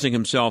passing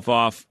himself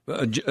off.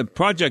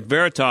 Project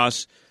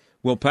Veritas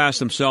will pass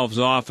themselves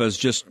off as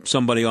just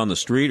somebody on the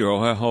street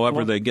or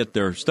however they get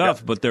their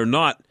stuff, but they're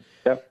not.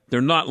 They're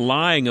not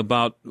lying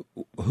about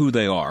who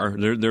they are.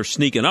 They're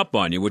sneaking up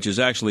on you, which is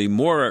actually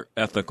more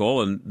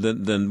ethical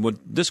than what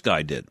this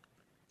guy did.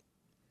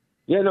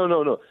 Yeah,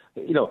 no.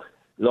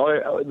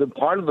 Lawyer. The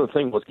part of the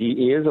thing was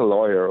he is a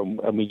lawyer,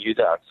 and we knew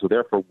that. So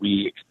therefore,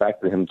 we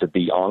expected him to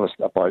be honest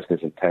about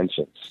his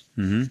intentions.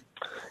 Mm-hmm.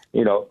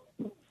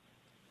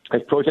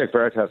 If Project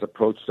Veritas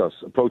approached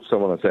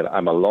someone and said,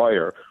 "I'm a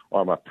lawyer"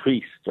 or "I'm a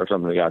priest" or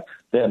something like that,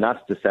 then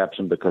that's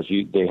deception because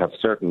they have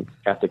certain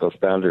ethical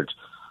standards.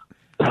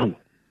 And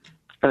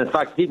in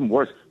fact, even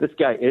worse, this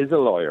guy is a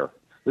lawyer.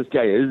 This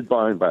guy is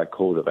bound by a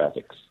code of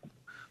ethics.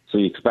 So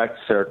you expect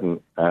certain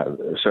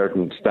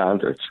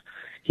standards.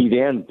 He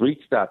then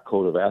breached that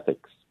code of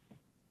ethics,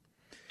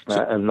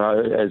 and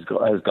now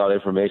has got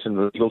information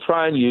that he'll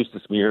try and use to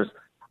smears.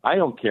 I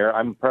don't care.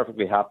 I'm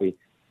perfectly happy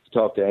to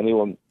talk to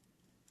anyone.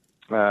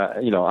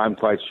 I'm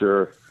quite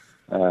sure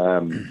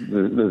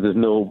there's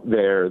no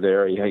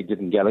there. He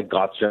didn't get a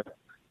gotcha.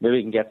 Maybe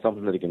he can get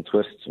something that he can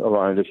twist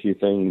around a few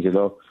things.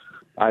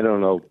 I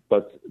don't know,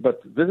 but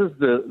this is.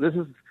 I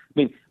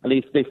mean, and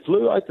they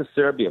flew out to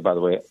Serbia, by the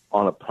way,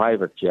 on a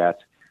private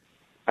jet,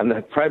 and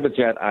the private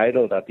jet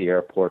idled at the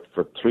airport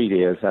for 3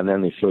 days, and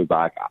then they flew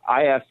back.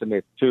 I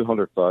estimate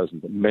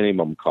 $200,000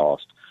 minimum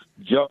cost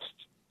just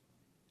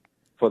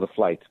for the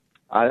flight.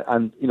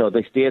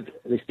 They stayed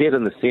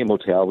in the same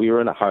hotel. We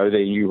were in how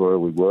they knew where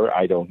we were.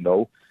 I don't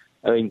know.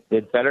 I mean, they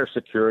had better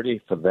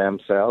security for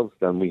themselves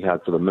than we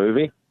had for the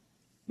movie. I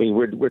mean,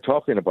 we're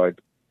talking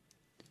about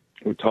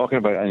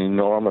an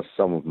enormous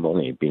sum of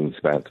money being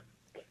spent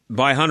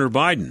by Hunter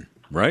Biden,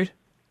 right?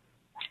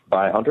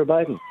 By Hunter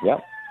Biden, yeah.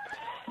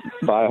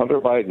 By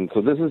Hunter Biden.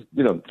 So this is,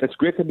 it's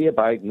great to be a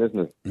Biden, isn't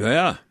it?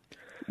 Yeah.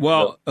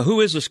 Well,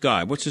 who is this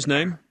guy? What's his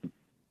name?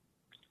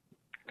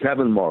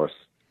 Kevin Morris.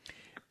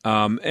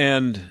 How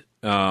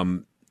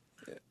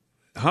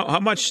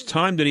much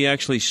time did he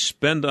actually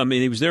spend? I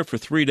mean, he was there for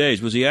 3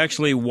 days. Was he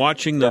actually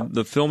watching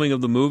the filming of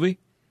the movie?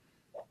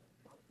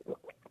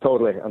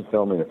 Totally, I'm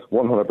filming it,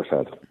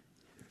 100%.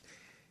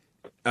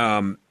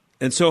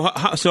 And so,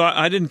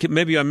 I didn't.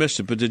 Maybe I missed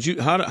it, but did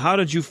you? How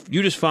did you?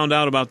 You just found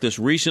out about this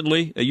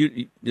recently.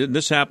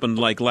 This happened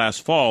like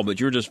last fall,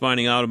 but you're just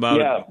finding out about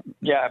it.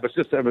 Yeah. It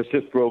was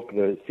just broke.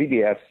 The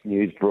CBS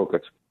News broke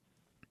it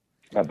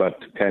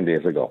about 10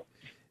 days ago.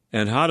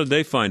 And how did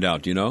they find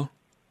out? Do you know?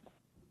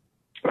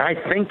 I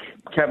think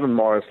Kevin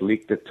Morris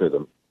leaked it to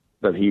them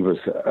that he was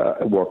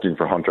working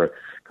for Hunter,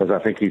 because I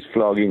think he's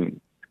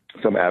flogging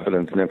some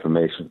evidence and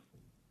information.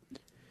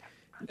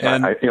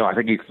 And I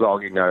think he's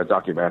flogging a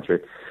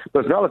documentary, but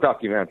it's not a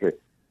documentary.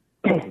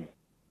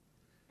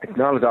 It's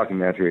not a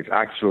documentary. It's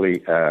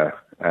actually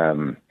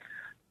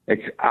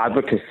it's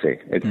advocacy.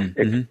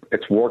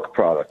 It's work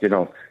product.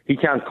 He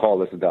can't call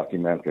this a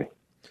documentary.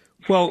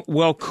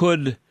 Well,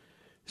 could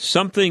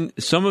some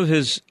of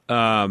his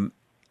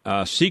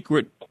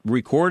secret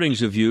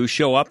recordings of you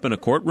show up in a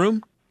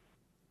courtroom?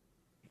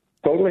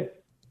 Totally.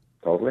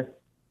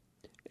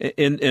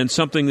 And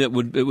something that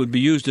would be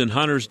used in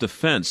Hunter's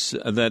defense,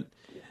 that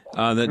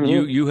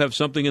you have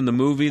something in the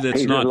movie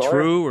that's not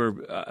true, or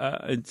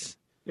it's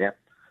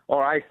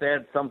or I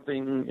said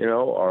something,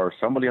 or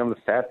somebody on the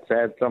set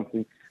said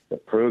something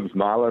that proves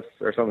malice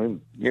or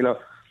something.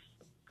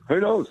 Who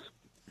knows?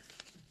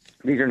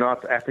 These are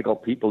not ethical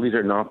people. These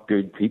are not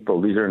good people.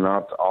 These are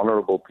not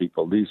honorable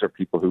people. These are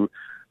people who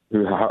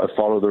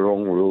follow their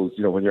own rules.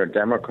 When you're a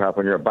Democrat,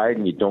 when you're a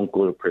Biden, you don't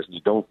go to prison.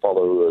 You don't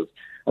follow rules.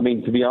 I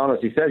mean, to be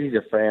honest, he says he's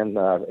a friend.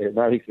 Now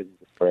he says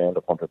he's a friend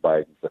of Hunter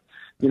Biden. But,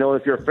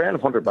 if you're a friend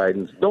of Hunter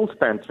Biden's, don't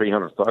spend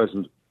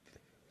 $300,000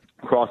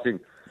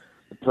 crossing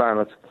the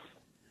planet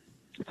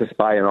to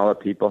spy on other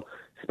people.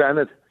 Spend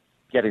it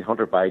getting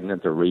Hunter Biden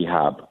into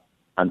rehab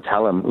and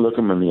look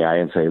him in the eye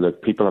and say,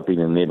 look, people have been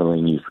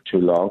enabling you for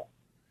too long,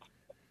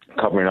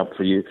 covering up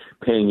for you,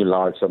 paying you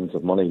large sums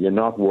of money. You're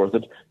not worth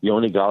it. You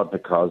only got it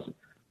because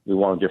we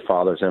wanted your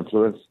father's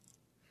influence.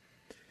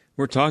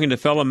 We're talking to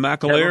fellow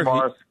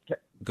McAleer.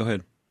 Go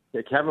ahead.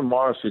 Kevin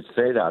Morris should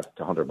say that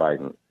to Hunter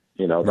Biden.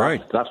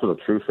 Right. That's what a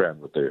true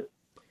friend would do.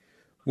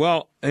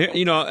 Well,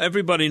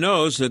 everybody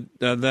knows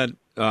that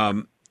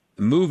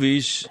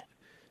movies,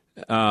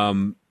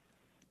 even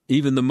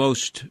the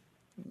most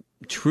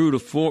true to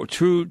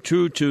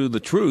the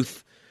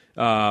truth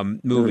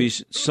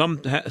movies,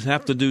 some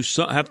have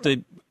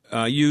to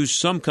use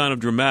some kind of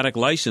dramatic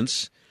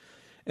license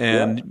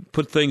and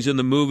put things in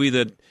the movie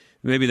that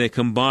maybe they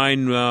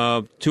combine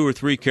 2 or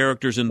 3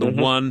 characters into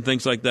one,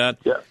 things like that.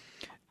 Yeah.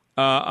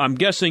 I'm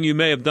guessing you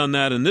may have done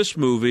that in this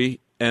movie,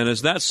 and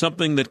is that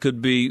something that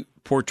could be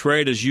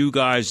portrayed as you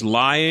guys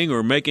lying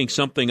or making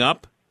something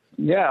up?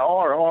 Yeah,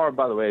 or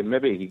by the way,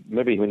 maybe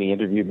when he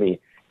interviewed me,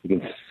 he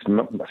can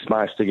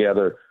smash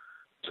together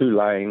 2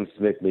 lines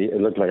to make me it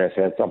look like I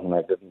said something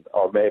I didn't,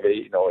 or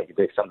maybe he can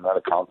take something out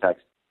of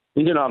context.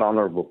 These are not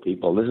honorable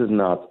people. This is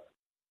not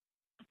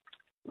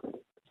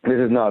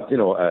an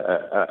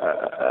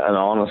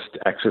honest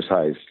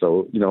exercise.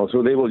 So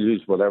so they will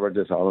use whatever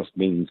dishonest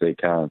means they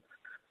can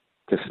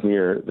to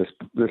smear this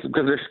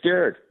because they're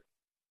scared.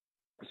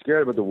 They're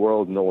scared about the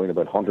world knowing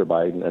about Hunter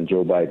Biden and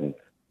Joe Biden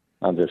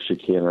and their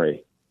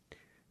chicanery.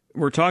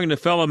 We're talking to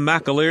fellow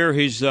McAleer.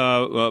 He's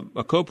a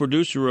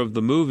co-producer of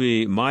the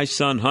movie My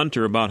Son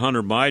Hunter about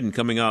Hunter Biden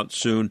coming out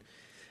soon.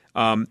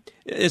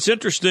 It's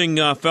interesting,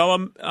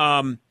 fella.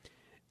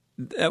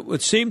 It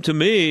would seem to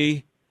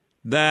me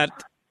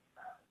that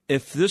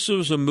if this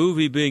was a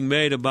movie being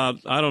made about,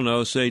 I don't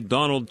know, say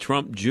Donald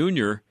Trump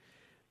Jr.,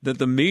 that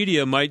the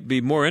media might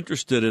be more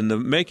interested in the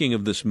making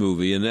of this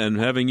movie and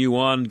having you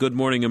on Good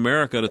Morning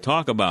America to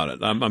talk about it.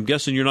 I'm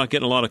guessing you're not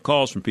getting a lot of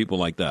calls from people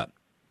like that.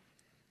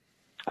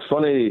 It's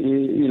funny,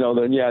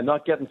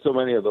 not getting so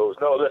many of those.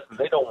 No, listen,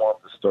 they don't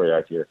want the story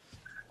out here.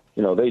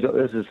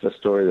 This is the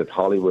story that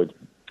Hollywood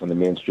and the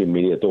mainstream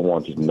media don't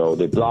want you to know.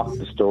 They blocked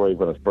the story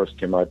when it first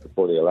came out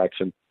before the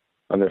election,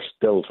 and they're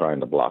still trying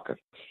to block it.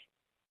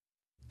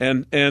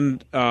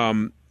 And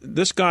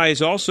this guy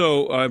is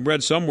also, I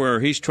read somewhere,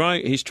 he's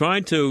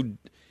trying to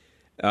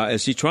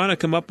is he trying to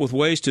come up with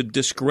ways to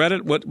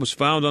discredit what was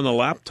found on the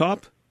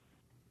laptop?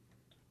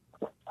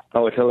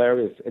 Oh, it's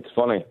hilarious. It's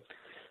funny.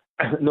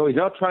 No, he's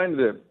not trying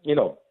to,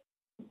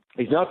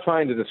 he's not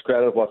trying to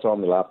discredit what's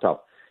on the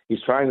laptop.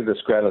 He's trying to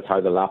discredit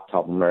how the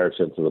laptop emerged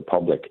into the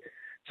public.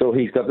 So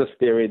he's got this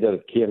theory that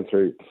it came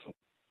through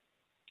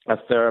a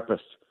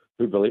therapist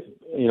who believed,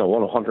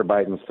 one of Hunter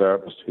Biden's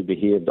therapists who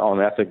behaved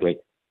unethically.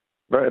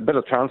 A bit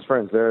of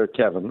transference there,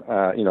 Kevin.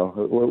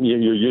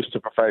 You're used to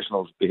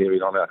professionals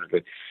behaving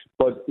unethically.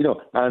 But,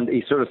 and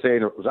he's sort of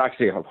saying it was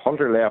actually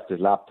Hunter left his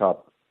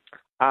laptop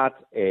at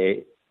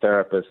a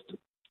therapist,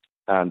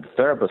 and the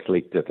therapist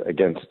leaked it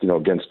against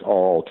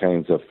all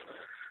kinds of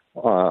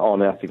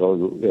unethical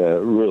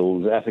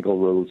rules, ethical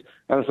rules.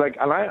 And it's like,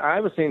 and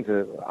I was saying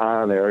to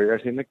Anne earlier,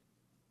 I think,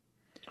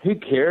 who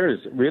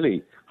cares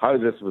really how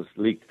this was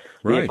leaked?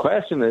 Right. The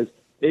question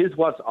is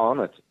what's on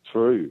it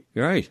true?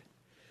 Right.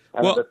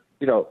 And well,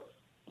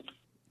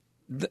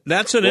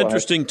 that's an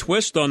interesting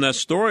twist on that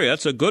story.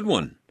 That's a good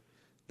one.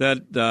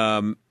 That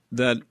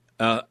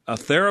a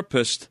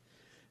therapist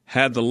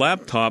had the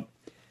laptop,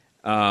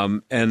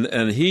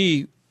 and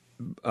he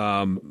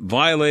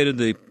violated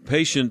the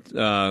patient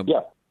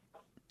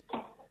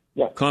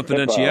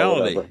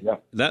confidentiality.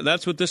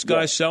 That's what this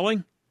guy's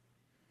selling?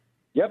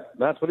 Yep,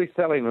 that's what he's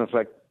selling. And it's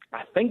like,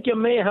 I think you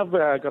may have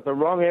got the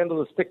wrong end of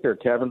the stick there,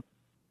 Kevin,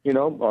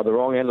 or the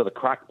wrong end of the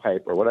crack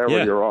pipe or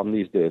whatever you're on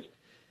these days.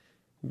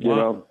 You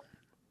know?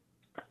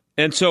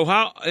 And so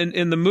how,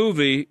 in the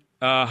movie,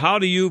 how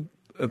do you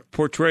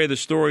portray the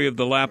story of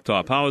the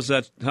laptop? How is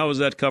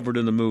that covered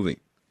in the movie?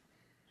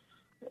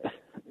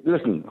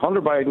 Listen,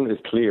 Hunter Biden is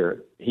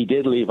clear. He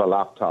did leave a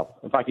laptop.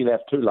 In fact, he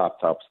left 2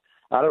 laptops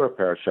at a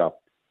repair shop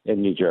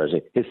in New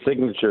Jersey. His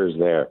signature is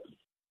there.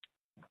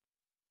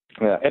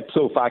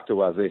 Ipso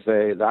facto, as they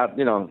say, that,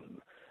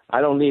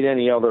 I don't need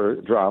any other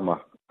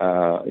drama.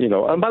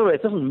 And by the way,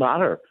 it doesn't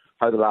matter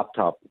how the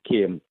laptop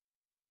came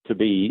to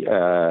be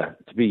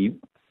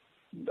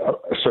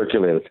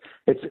circulated.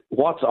 It's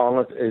what's on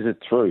it. Is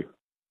it true?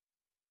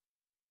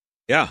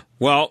 Yeah.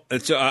 Well,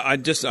 it's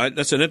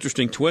that's an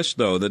interesting twist,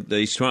 though, that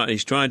he's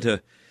trying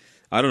to,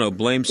 I don't know,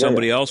 blame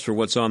somebody else for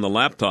what's on the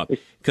laptop,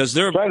 because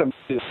they're trying to muddy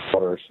the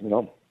waters.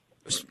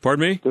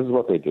 Pardon me? This is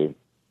what they do.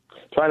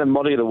 Trying to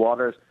muddy the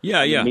waters.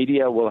 Yeah. The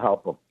media will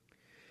help them.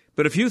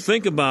 But if you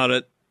think about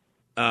it,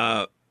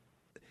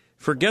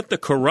 forget the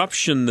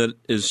corruption that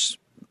is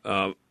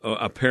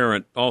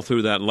apparent all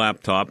through that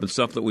laptop and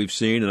stuff that we've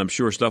seen, and I'm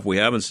sure stuff we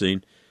haven't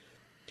seen.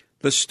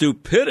 The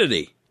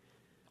stupidity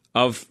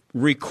of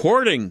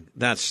recording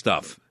that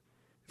stuff.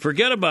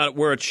 Forget about it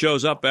where it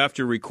shows up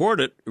after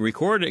recording it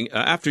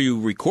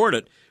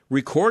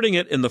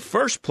in the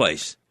first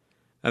place,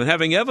 and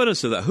having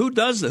evidence of that. Who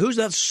does that? Who's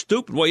that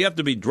stupid? Well, you have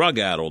to be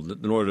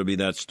drug-addled in order to be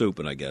that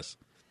stupid, I guess.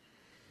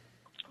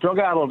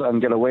 Drug-addled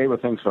and get away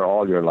with things for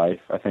all your life,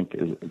 I think,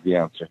 is the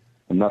answer.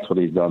 And that's what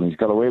he's done. He's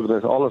got away with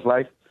this all his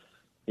life.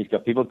 He's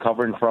got people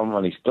covering for him,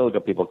 and he's still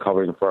got people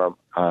covering for him,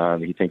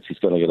 and he thinks he's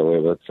going to get away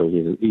with it, so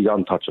he's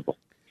untouchable.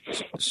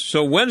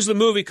 So when's the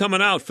movie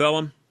coming out,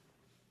 Phelan?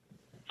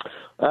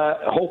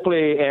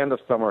 Hopefully end of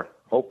summer.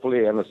 But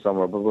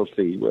we'll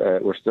see.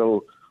 We're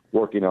still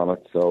working on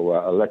it, so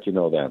I'll let you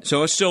know then.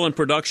 So it's still in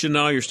production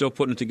now? You're still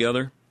putting it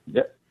together?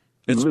 Yeah.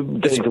 It's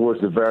getting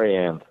towards the very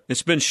end.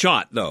 It's been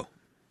shot, though?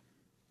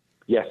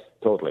 Yes,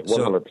 totally,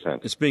 100%. So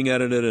it's being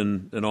edited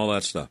and all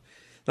that stuff.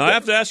 Now, I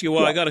have to ask you,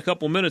 I got a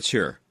couple minutes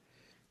here.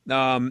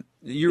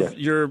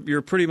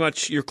 You're pretty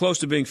much, you're close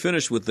to being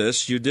finished with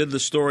this. You did the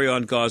story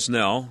on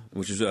Gosnell,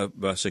 which is a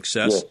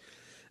success,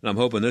 and I'm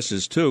hoping this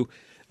is too.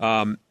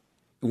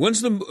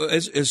 When's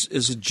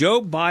is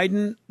Joe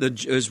Biden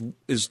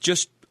is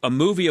just a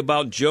movie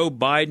about Joe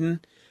Biden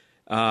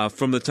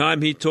from the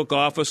time he took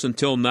office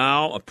until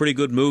now? A pretty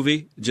good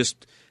movie,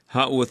 just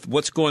with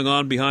what's going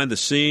on behind the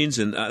scenes,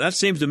 and that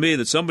seems to me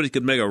that somebody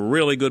could make a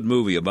really good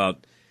movie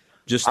about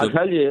just. I'll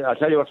tell you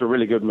what's a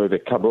really good movie,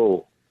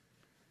 Kabul.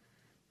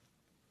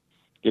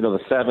 The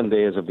 7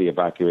 days of the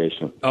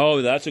evacuation.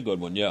 Oh, that's a good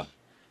one. Yeah.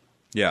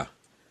 That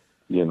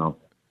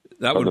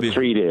would be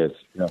 3 days.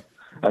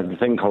 As the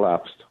thing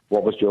collapsed,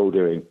 what was Joe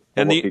doing?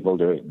 What were people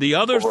doing? The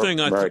other thing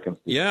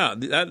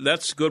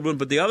that's a good one.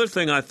 But the other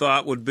thing I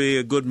thought would be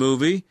a good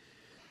movie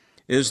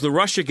is the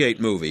Russiagate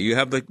movie. You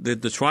have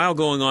the trial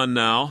going on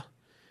now.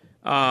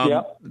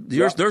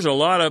 There's a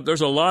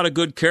lot of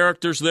good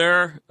characters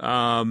there.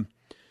 A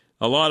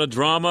lot of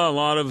drama, a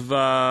lot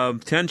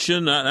of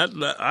tension.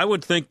 I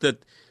would think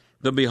that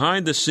the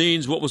behind the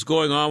scenes, what was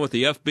going on with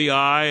the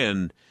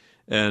FBI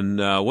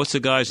and what's the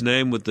guy's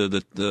name with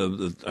the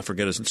I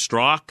forget his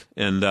Strzok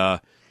and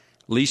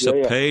Lisa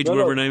Page,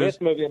 whatever her name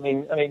is. Movie, I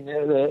mean,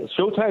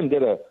 Showtime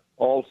did a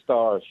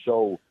all-star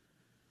show,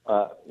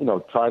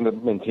 trying to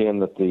maintain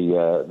that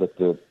the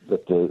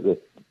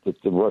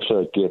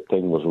Russiagate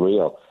thing was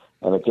real,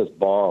 and it just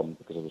bombed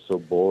because it was so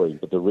boring.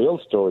 But the real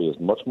story is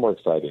much more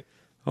exciting.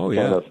 Oh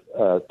yeah, kind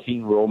of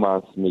teen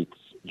romance meets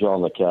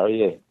John le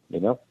Carrier.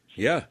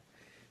 Yeah.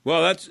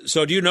 Well,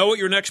 so. Do you know what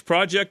your next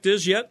project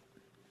is yet?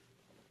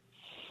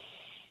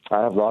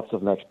 I have lots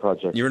of next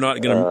projects. You're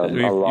not going to.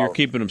 You're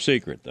keeping them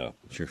secret, though.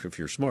 If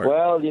you're smart.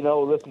 Well,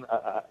 listen.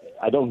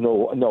 I don't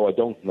know. No, I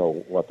don't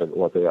know what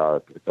they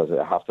are because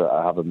I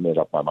haven't made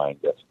up my mind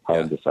yet. I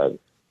haven't decided.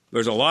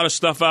 There's a lot of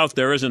stuff out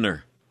there, isn't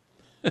there?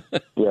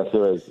 Yes,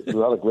 there is. A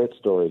lot of great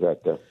stories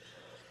out there.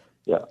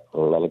 Yeah, a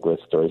lot of great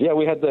stories. Yeah,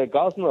 we had the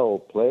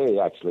Gosnell play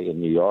actually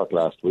in New York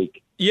last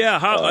week. Yeah,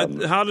 how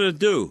did it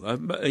do?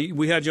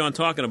 We had you on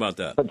talking about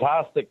that.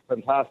 Fantastic.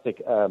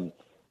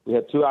 We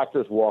had 2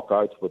 actors walk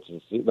out, which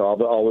is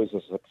always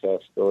a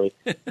success story.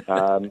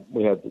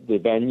 We had the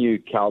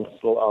venue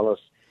council on us.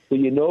 So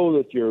you know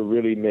that you're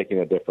really making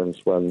a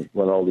difference when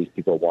all these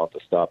people want to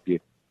stop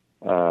you.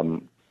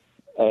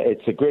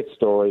 It's a great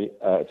story.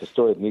 It's a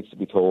story that needs to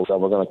be told,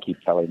 and we're going to keep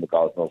telling the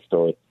Gosnell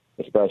story,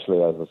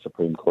 especially as the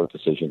Supreme Court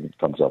decision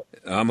comes up.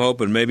 I'm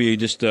hoping maybe you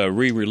just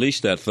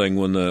re-release that thing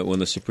when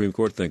the Supreme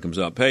Court thing comes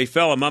up. Hey,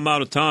 Phelan, I'm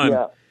out of time.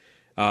 Yeah.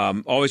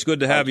 Always good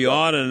to have you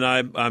on, and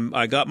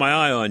I got my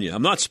eye on you.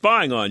 I'm not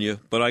spying on you,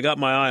 but I got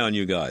my eye on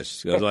you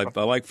guys because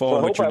I like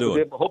following what you're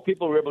doing. I hope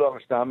people were able to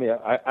understand me.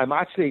 I'm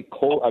actually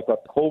cold. I've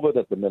got COVID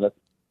at the minute,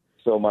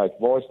 so my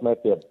voice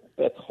might be a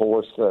bit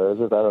hoarse. I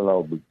don't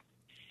know.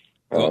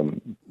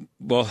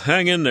 Well,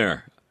 hang in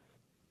there.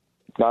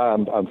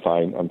 I'm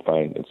fine.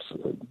 It's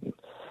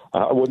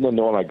I wouldn't have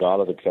known I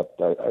got it,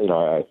 except I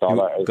thought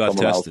got someone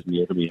tested. else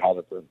near me had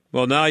it.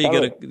 Well, now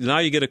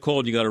you get a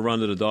cold. You got to run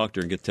to the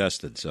doctor and get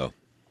tested. So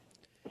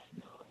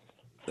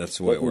that's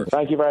the way it works.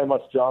 Thank you very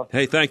much, John.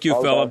 Hey, thank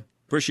you, fella.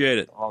 Appreciate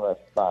it. All right,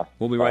 bye.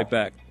 We'll be right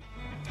back.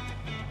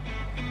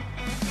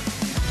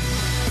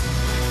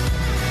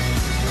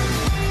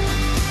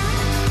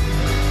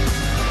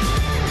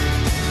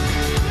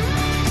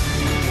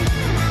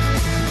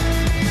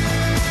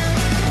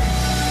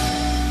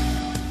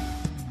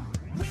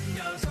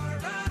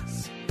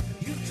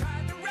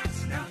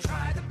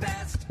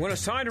 When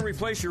it's time to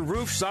replace your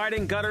roof,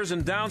 siding, gutters,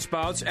 and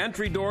downspouts,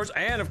 entry doors,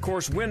 and, of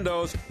course,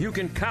 windows, you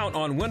can count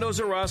on Windows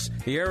R Us,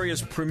 the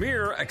area's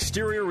premier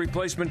exterior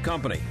replacement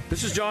company.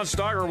 This is John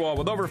Steigerwald.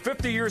 With over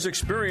 50 years'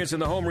 experience in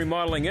the home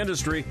remodeling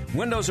industry,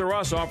 Windows R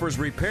Us offers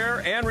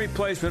repair and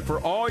replacement for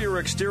all your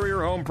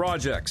exterior home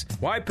projects.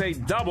 Why pay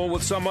double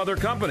with some other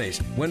companies?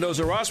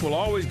 Windows R Us will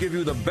always give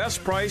you the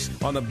best price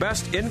on the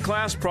best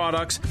in-class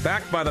products,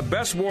 backed by the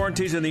best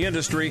warranties in the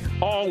industry,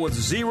 all with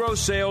zero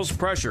sales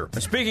pressure.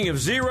 And speaking of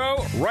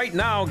zero, right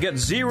now, get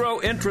zero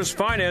interest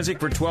financing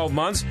for 12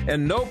 months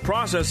and no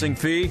processing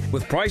fee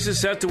with prices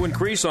set to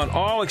increase on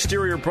all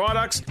exterior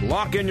products.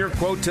 Lock in your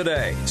quote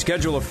today.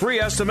 Schedule a free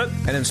estimate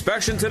and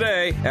inspection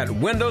today at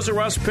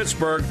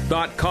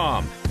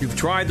WindowsRUsPittsburgh.com. You've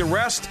tried the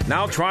rest,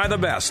 now try the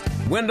best.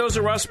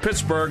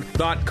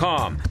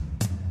 WindowsRUsPittsburgh.com.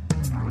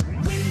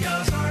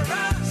 Windows R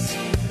Us.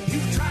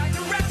 You've tried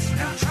the rest,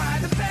 now try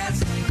the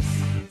best.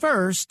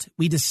 First,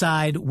 we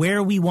decide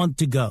where we want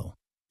to go.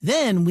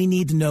 Then we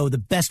need to know the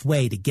best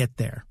way to get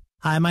there.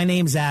 Hi, my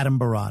name's Adam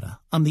Barada.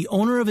 I'm the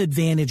owner of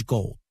Advantage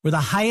Gold. We're the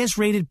highest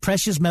rated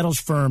precious metals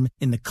firm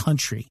in the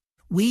country.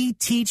 We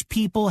teach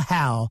people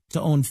how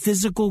to own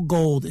physical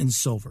gold and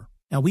silver.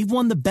 Now, we've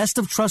won the Best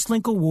of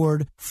TrustLink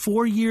Award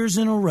 4 years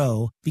in a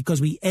row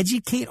because we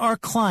educate our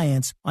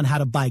clients on how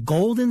to buy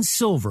gold and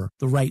silver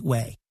the right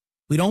way.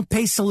 We don't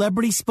pay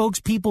celebrity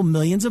spokespeople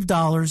millions of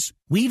dollars.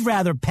 We'd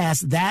rather pass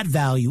that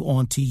value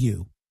on to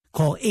you.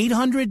 Call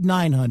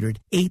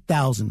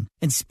 800-900-8000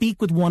 and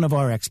speak with one of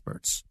our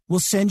experts. We'll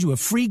send you a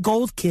free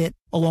gold kit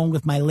along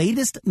with my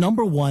latest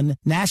 #1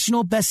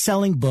 national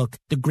best-selling book,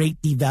 The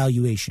Great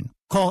Devaluation.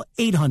 Call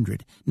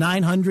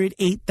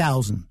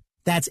 800-900-8000.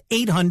 That's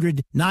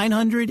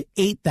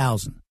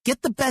 800-900-8000.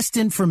 Get the best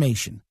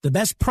information, the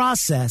best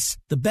process,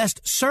 the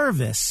best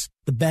service,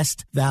 the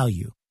best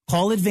value.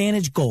 Call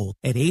Advantage Gold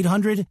at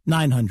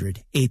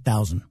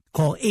 800-900-8000.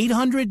 Call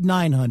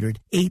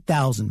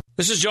 800-900-8000.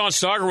 This is John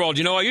Steigerwald.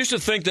 You know, I used to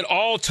think that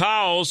all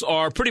towels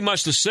are pretty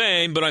much the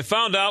same, but I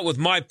found out with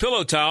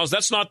MyPillow towels,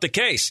 that's not the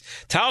case.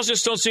 Towels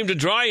just don't seem to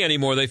dry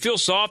anymore. They feel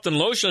soft and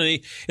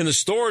lotiony in the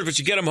stores, but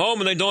you get them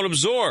home and they don't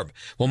absorb.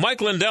 Well,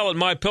 Mike Lindell at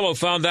MyPillow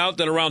found out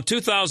that around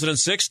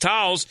 2006,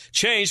 towels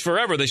changed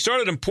forever. They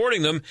started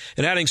importing them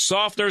and adding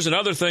softeners and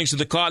other things to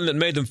the cotton that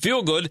made them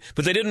feel good,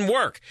 but they didn't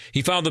work.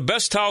 He found the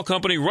best towel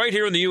company right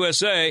here in the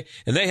USA,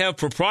 and they have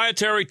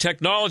proprietary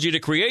technology to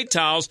create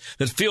towels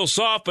that feel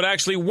soft but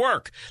actually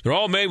work. They're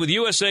all made with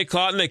USA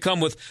cotton. They come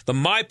with the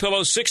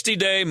MyPillow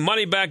 60-day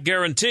money-back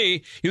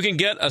guarantee. You can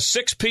get a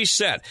 6-piece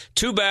set,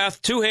 2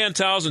 bath, 2 hand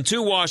towels, and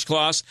 2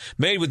 washcloths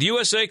made with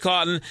USA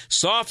cotton,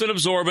 soft and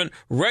absorbent,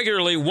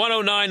 regularly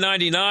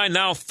 $109.99,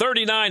 now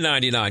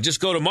 $39.99. Just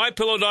go to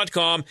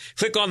MyPillow.com,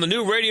 click on the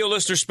new radio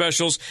listener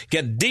specials,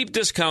 get deep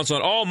discounts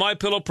on all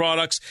MyPillow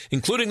products,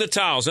 including the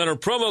towels. Enter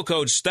promo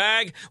code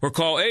STAG or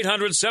call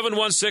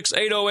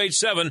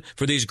 800-716-8087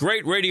 for these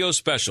great radio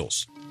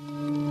specials.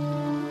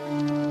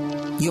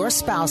 Your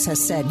spouse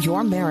has said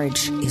your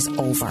marriage is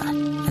over,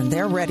 and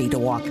they're ready to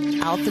walk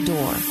out the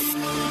door.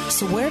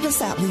 So where does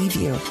that leave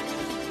you?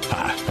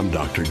 Hi, I'm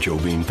Dr. Joe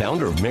Bean,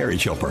 founder of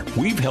Marriage Helper.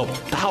 We've helped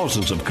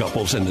thousands of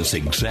couples in this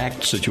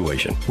exact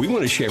situation. We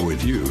want to share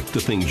with you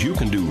the things you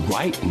can do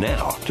right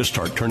now to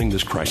start turning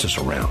this crisis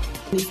around.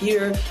 If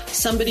you're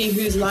somebody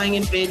who's lying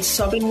in bed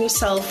sobbing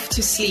yourself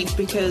to sleep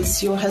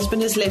because your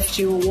husband has left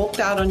you or walked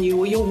out on you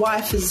or your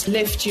wife has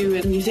left you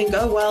and you think,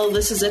 oh, well,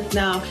 this is it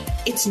now,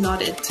 it's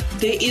not it.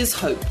 There is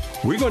hope.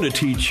 We're going to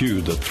teach you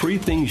the 3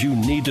 things you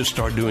need to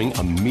start doing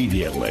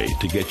immediately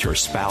to get your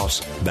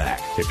spouse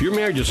back. If your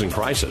marriage is in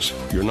crisis,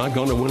 you're not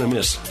going to want to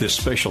miss this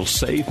special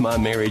Save My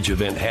Marriage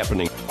event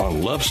happening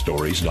on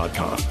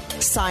lovestories.com.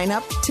 Sign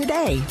up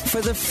today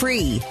for the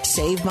free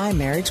Save My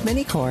Marriage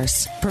mini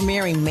course,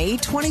 premiering May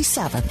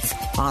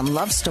 27th on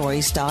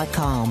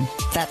lovestories.com.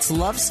 That's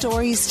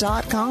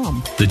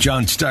lovestories.com. The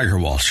John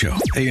Steigerwald Show,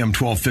 AM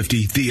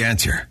 1250, The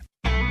Answer.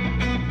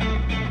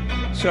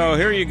 So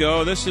here you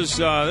go. This is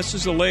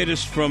the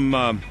latest from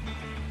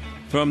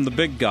the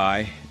big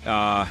guy.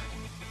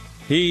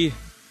 He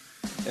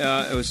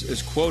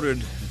is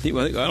quoted. I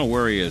don't know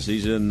where he is.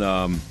 He's in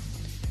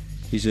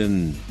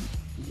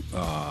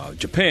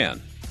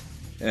Japan,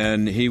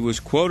 and he was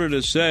quoted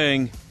as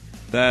saying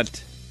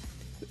that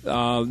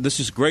this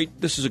is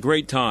great. This is a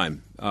great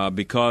time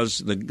because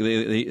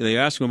they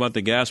asked him about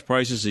the gas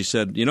prices. He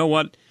said, "You know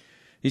what?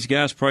 These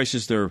gas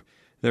prices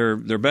they're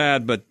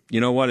bad, but you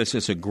know what?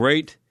 It's a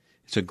great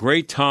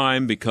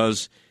time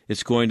because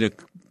it's going to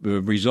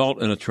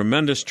result in a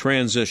tremendous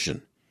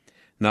transition.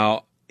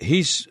 Now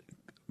he's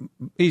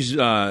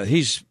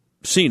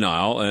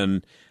senile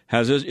and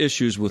has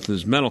issues with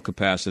his mental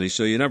capacity,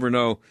 so you never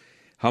know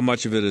how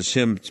much of it is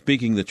him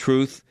speaking the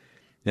truth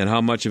and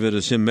how much of it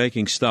is him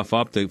making stuff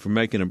up to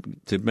make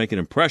an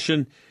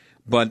impression.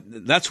 But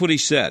that's what he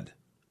said.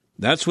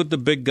 That's what the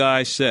big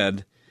guy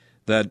said.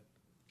 That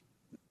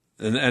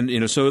and you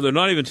know, so they're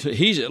not even.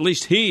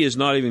 He is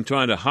not even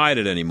trying to hide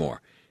it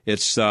anymore.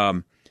 It's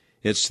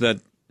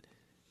that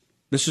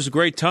this is a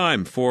great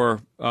time for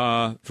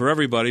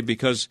everybody,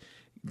 because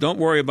don't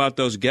worry about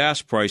those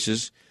gas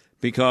prices,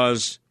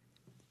 because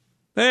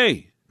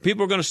hey,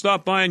 people are going to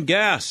stop buying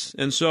gas,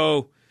 and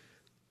so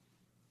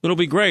it'll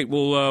be great.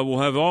 We'll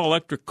have all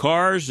electric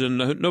cars, and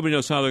nobody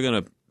knows how they're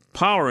going to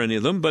power any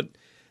of them, but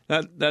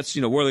that's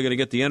where they're going to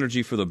get the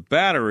energy for the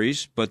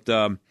batteries. But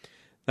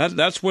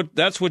that's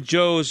what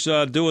Joe's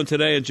doing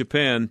today in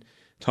Japan,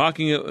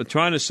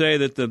 trying to say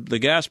that the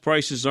gas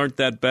prices aren't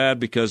that bad,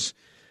 because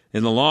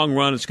in the long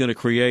run it's going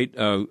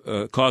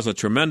to cause a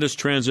tremendous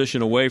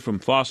transition away from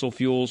fossil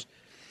fuels.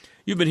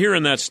 You've been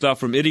hearing that stuff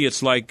from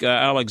idiots like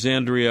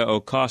Alexandria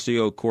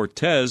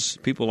Ocasio-Cortez,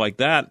 people like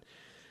that.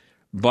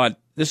 But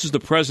this is the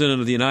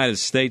President of the United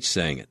States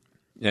saying it.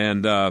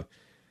 And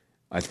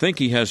I think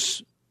he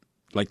has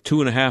like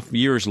 2.5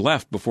 years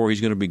left before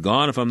he's going to be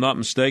gone, if I'm not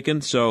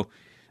mistaken. So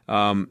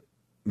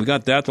we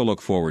got that to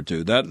look forward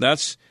to.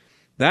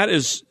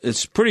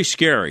 It's pretty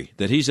scary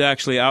that he's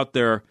actually out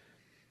there.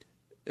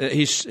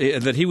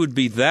 That he would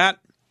be that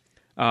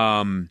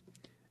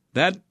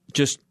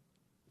just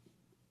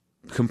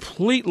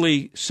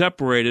completely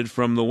separated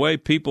from the way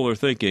people are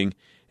thinking,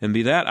 and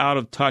be that out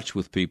of touch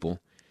with people,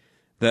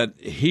 that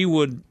he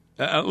would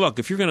look.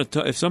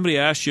 If somebody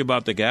asks you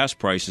about the gas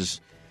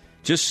prices,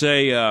 just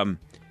say,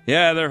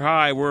 "Yeah, they're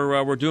high.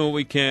 We're doing what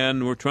we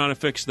can. We're trying to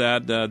fix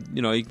that."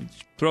 You can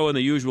throw in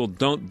the usual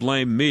 "don't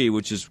blame me,"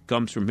 which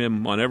comes from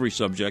him on every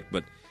subject.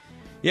 But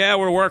yeah,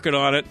 we're working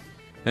on it,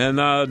 and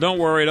don't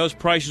worry, those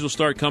prices will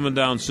start coming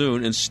down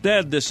soon.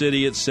 Instead, this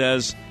idiot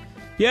says,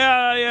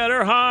 "Yeah,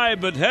 they're high,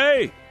 but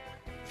hey,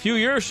 a few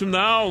years from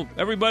now,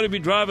 everybody will be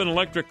driving an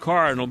electric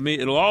car, and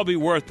it'll all be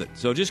worth it."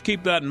 So just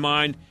keep that in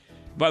mind.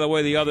 By the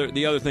way, the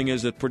other thing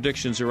is that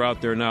predictions are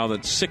out there now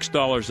that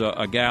 $6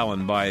 a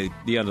gallon by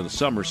the end of the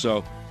summer.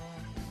 So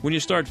when you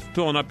start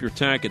filling up your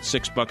tank at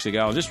 $6 a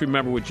gallon, just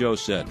remember what Joe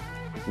said: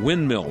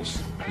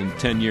 windmills in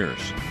 10 years.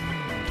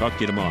 Talk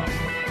to you tomorrow.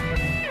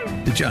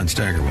 The John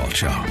Steigerwald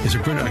Show is a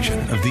production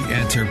of The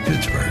Answer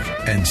Pittsburgh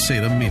and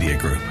Salem Media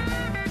Group.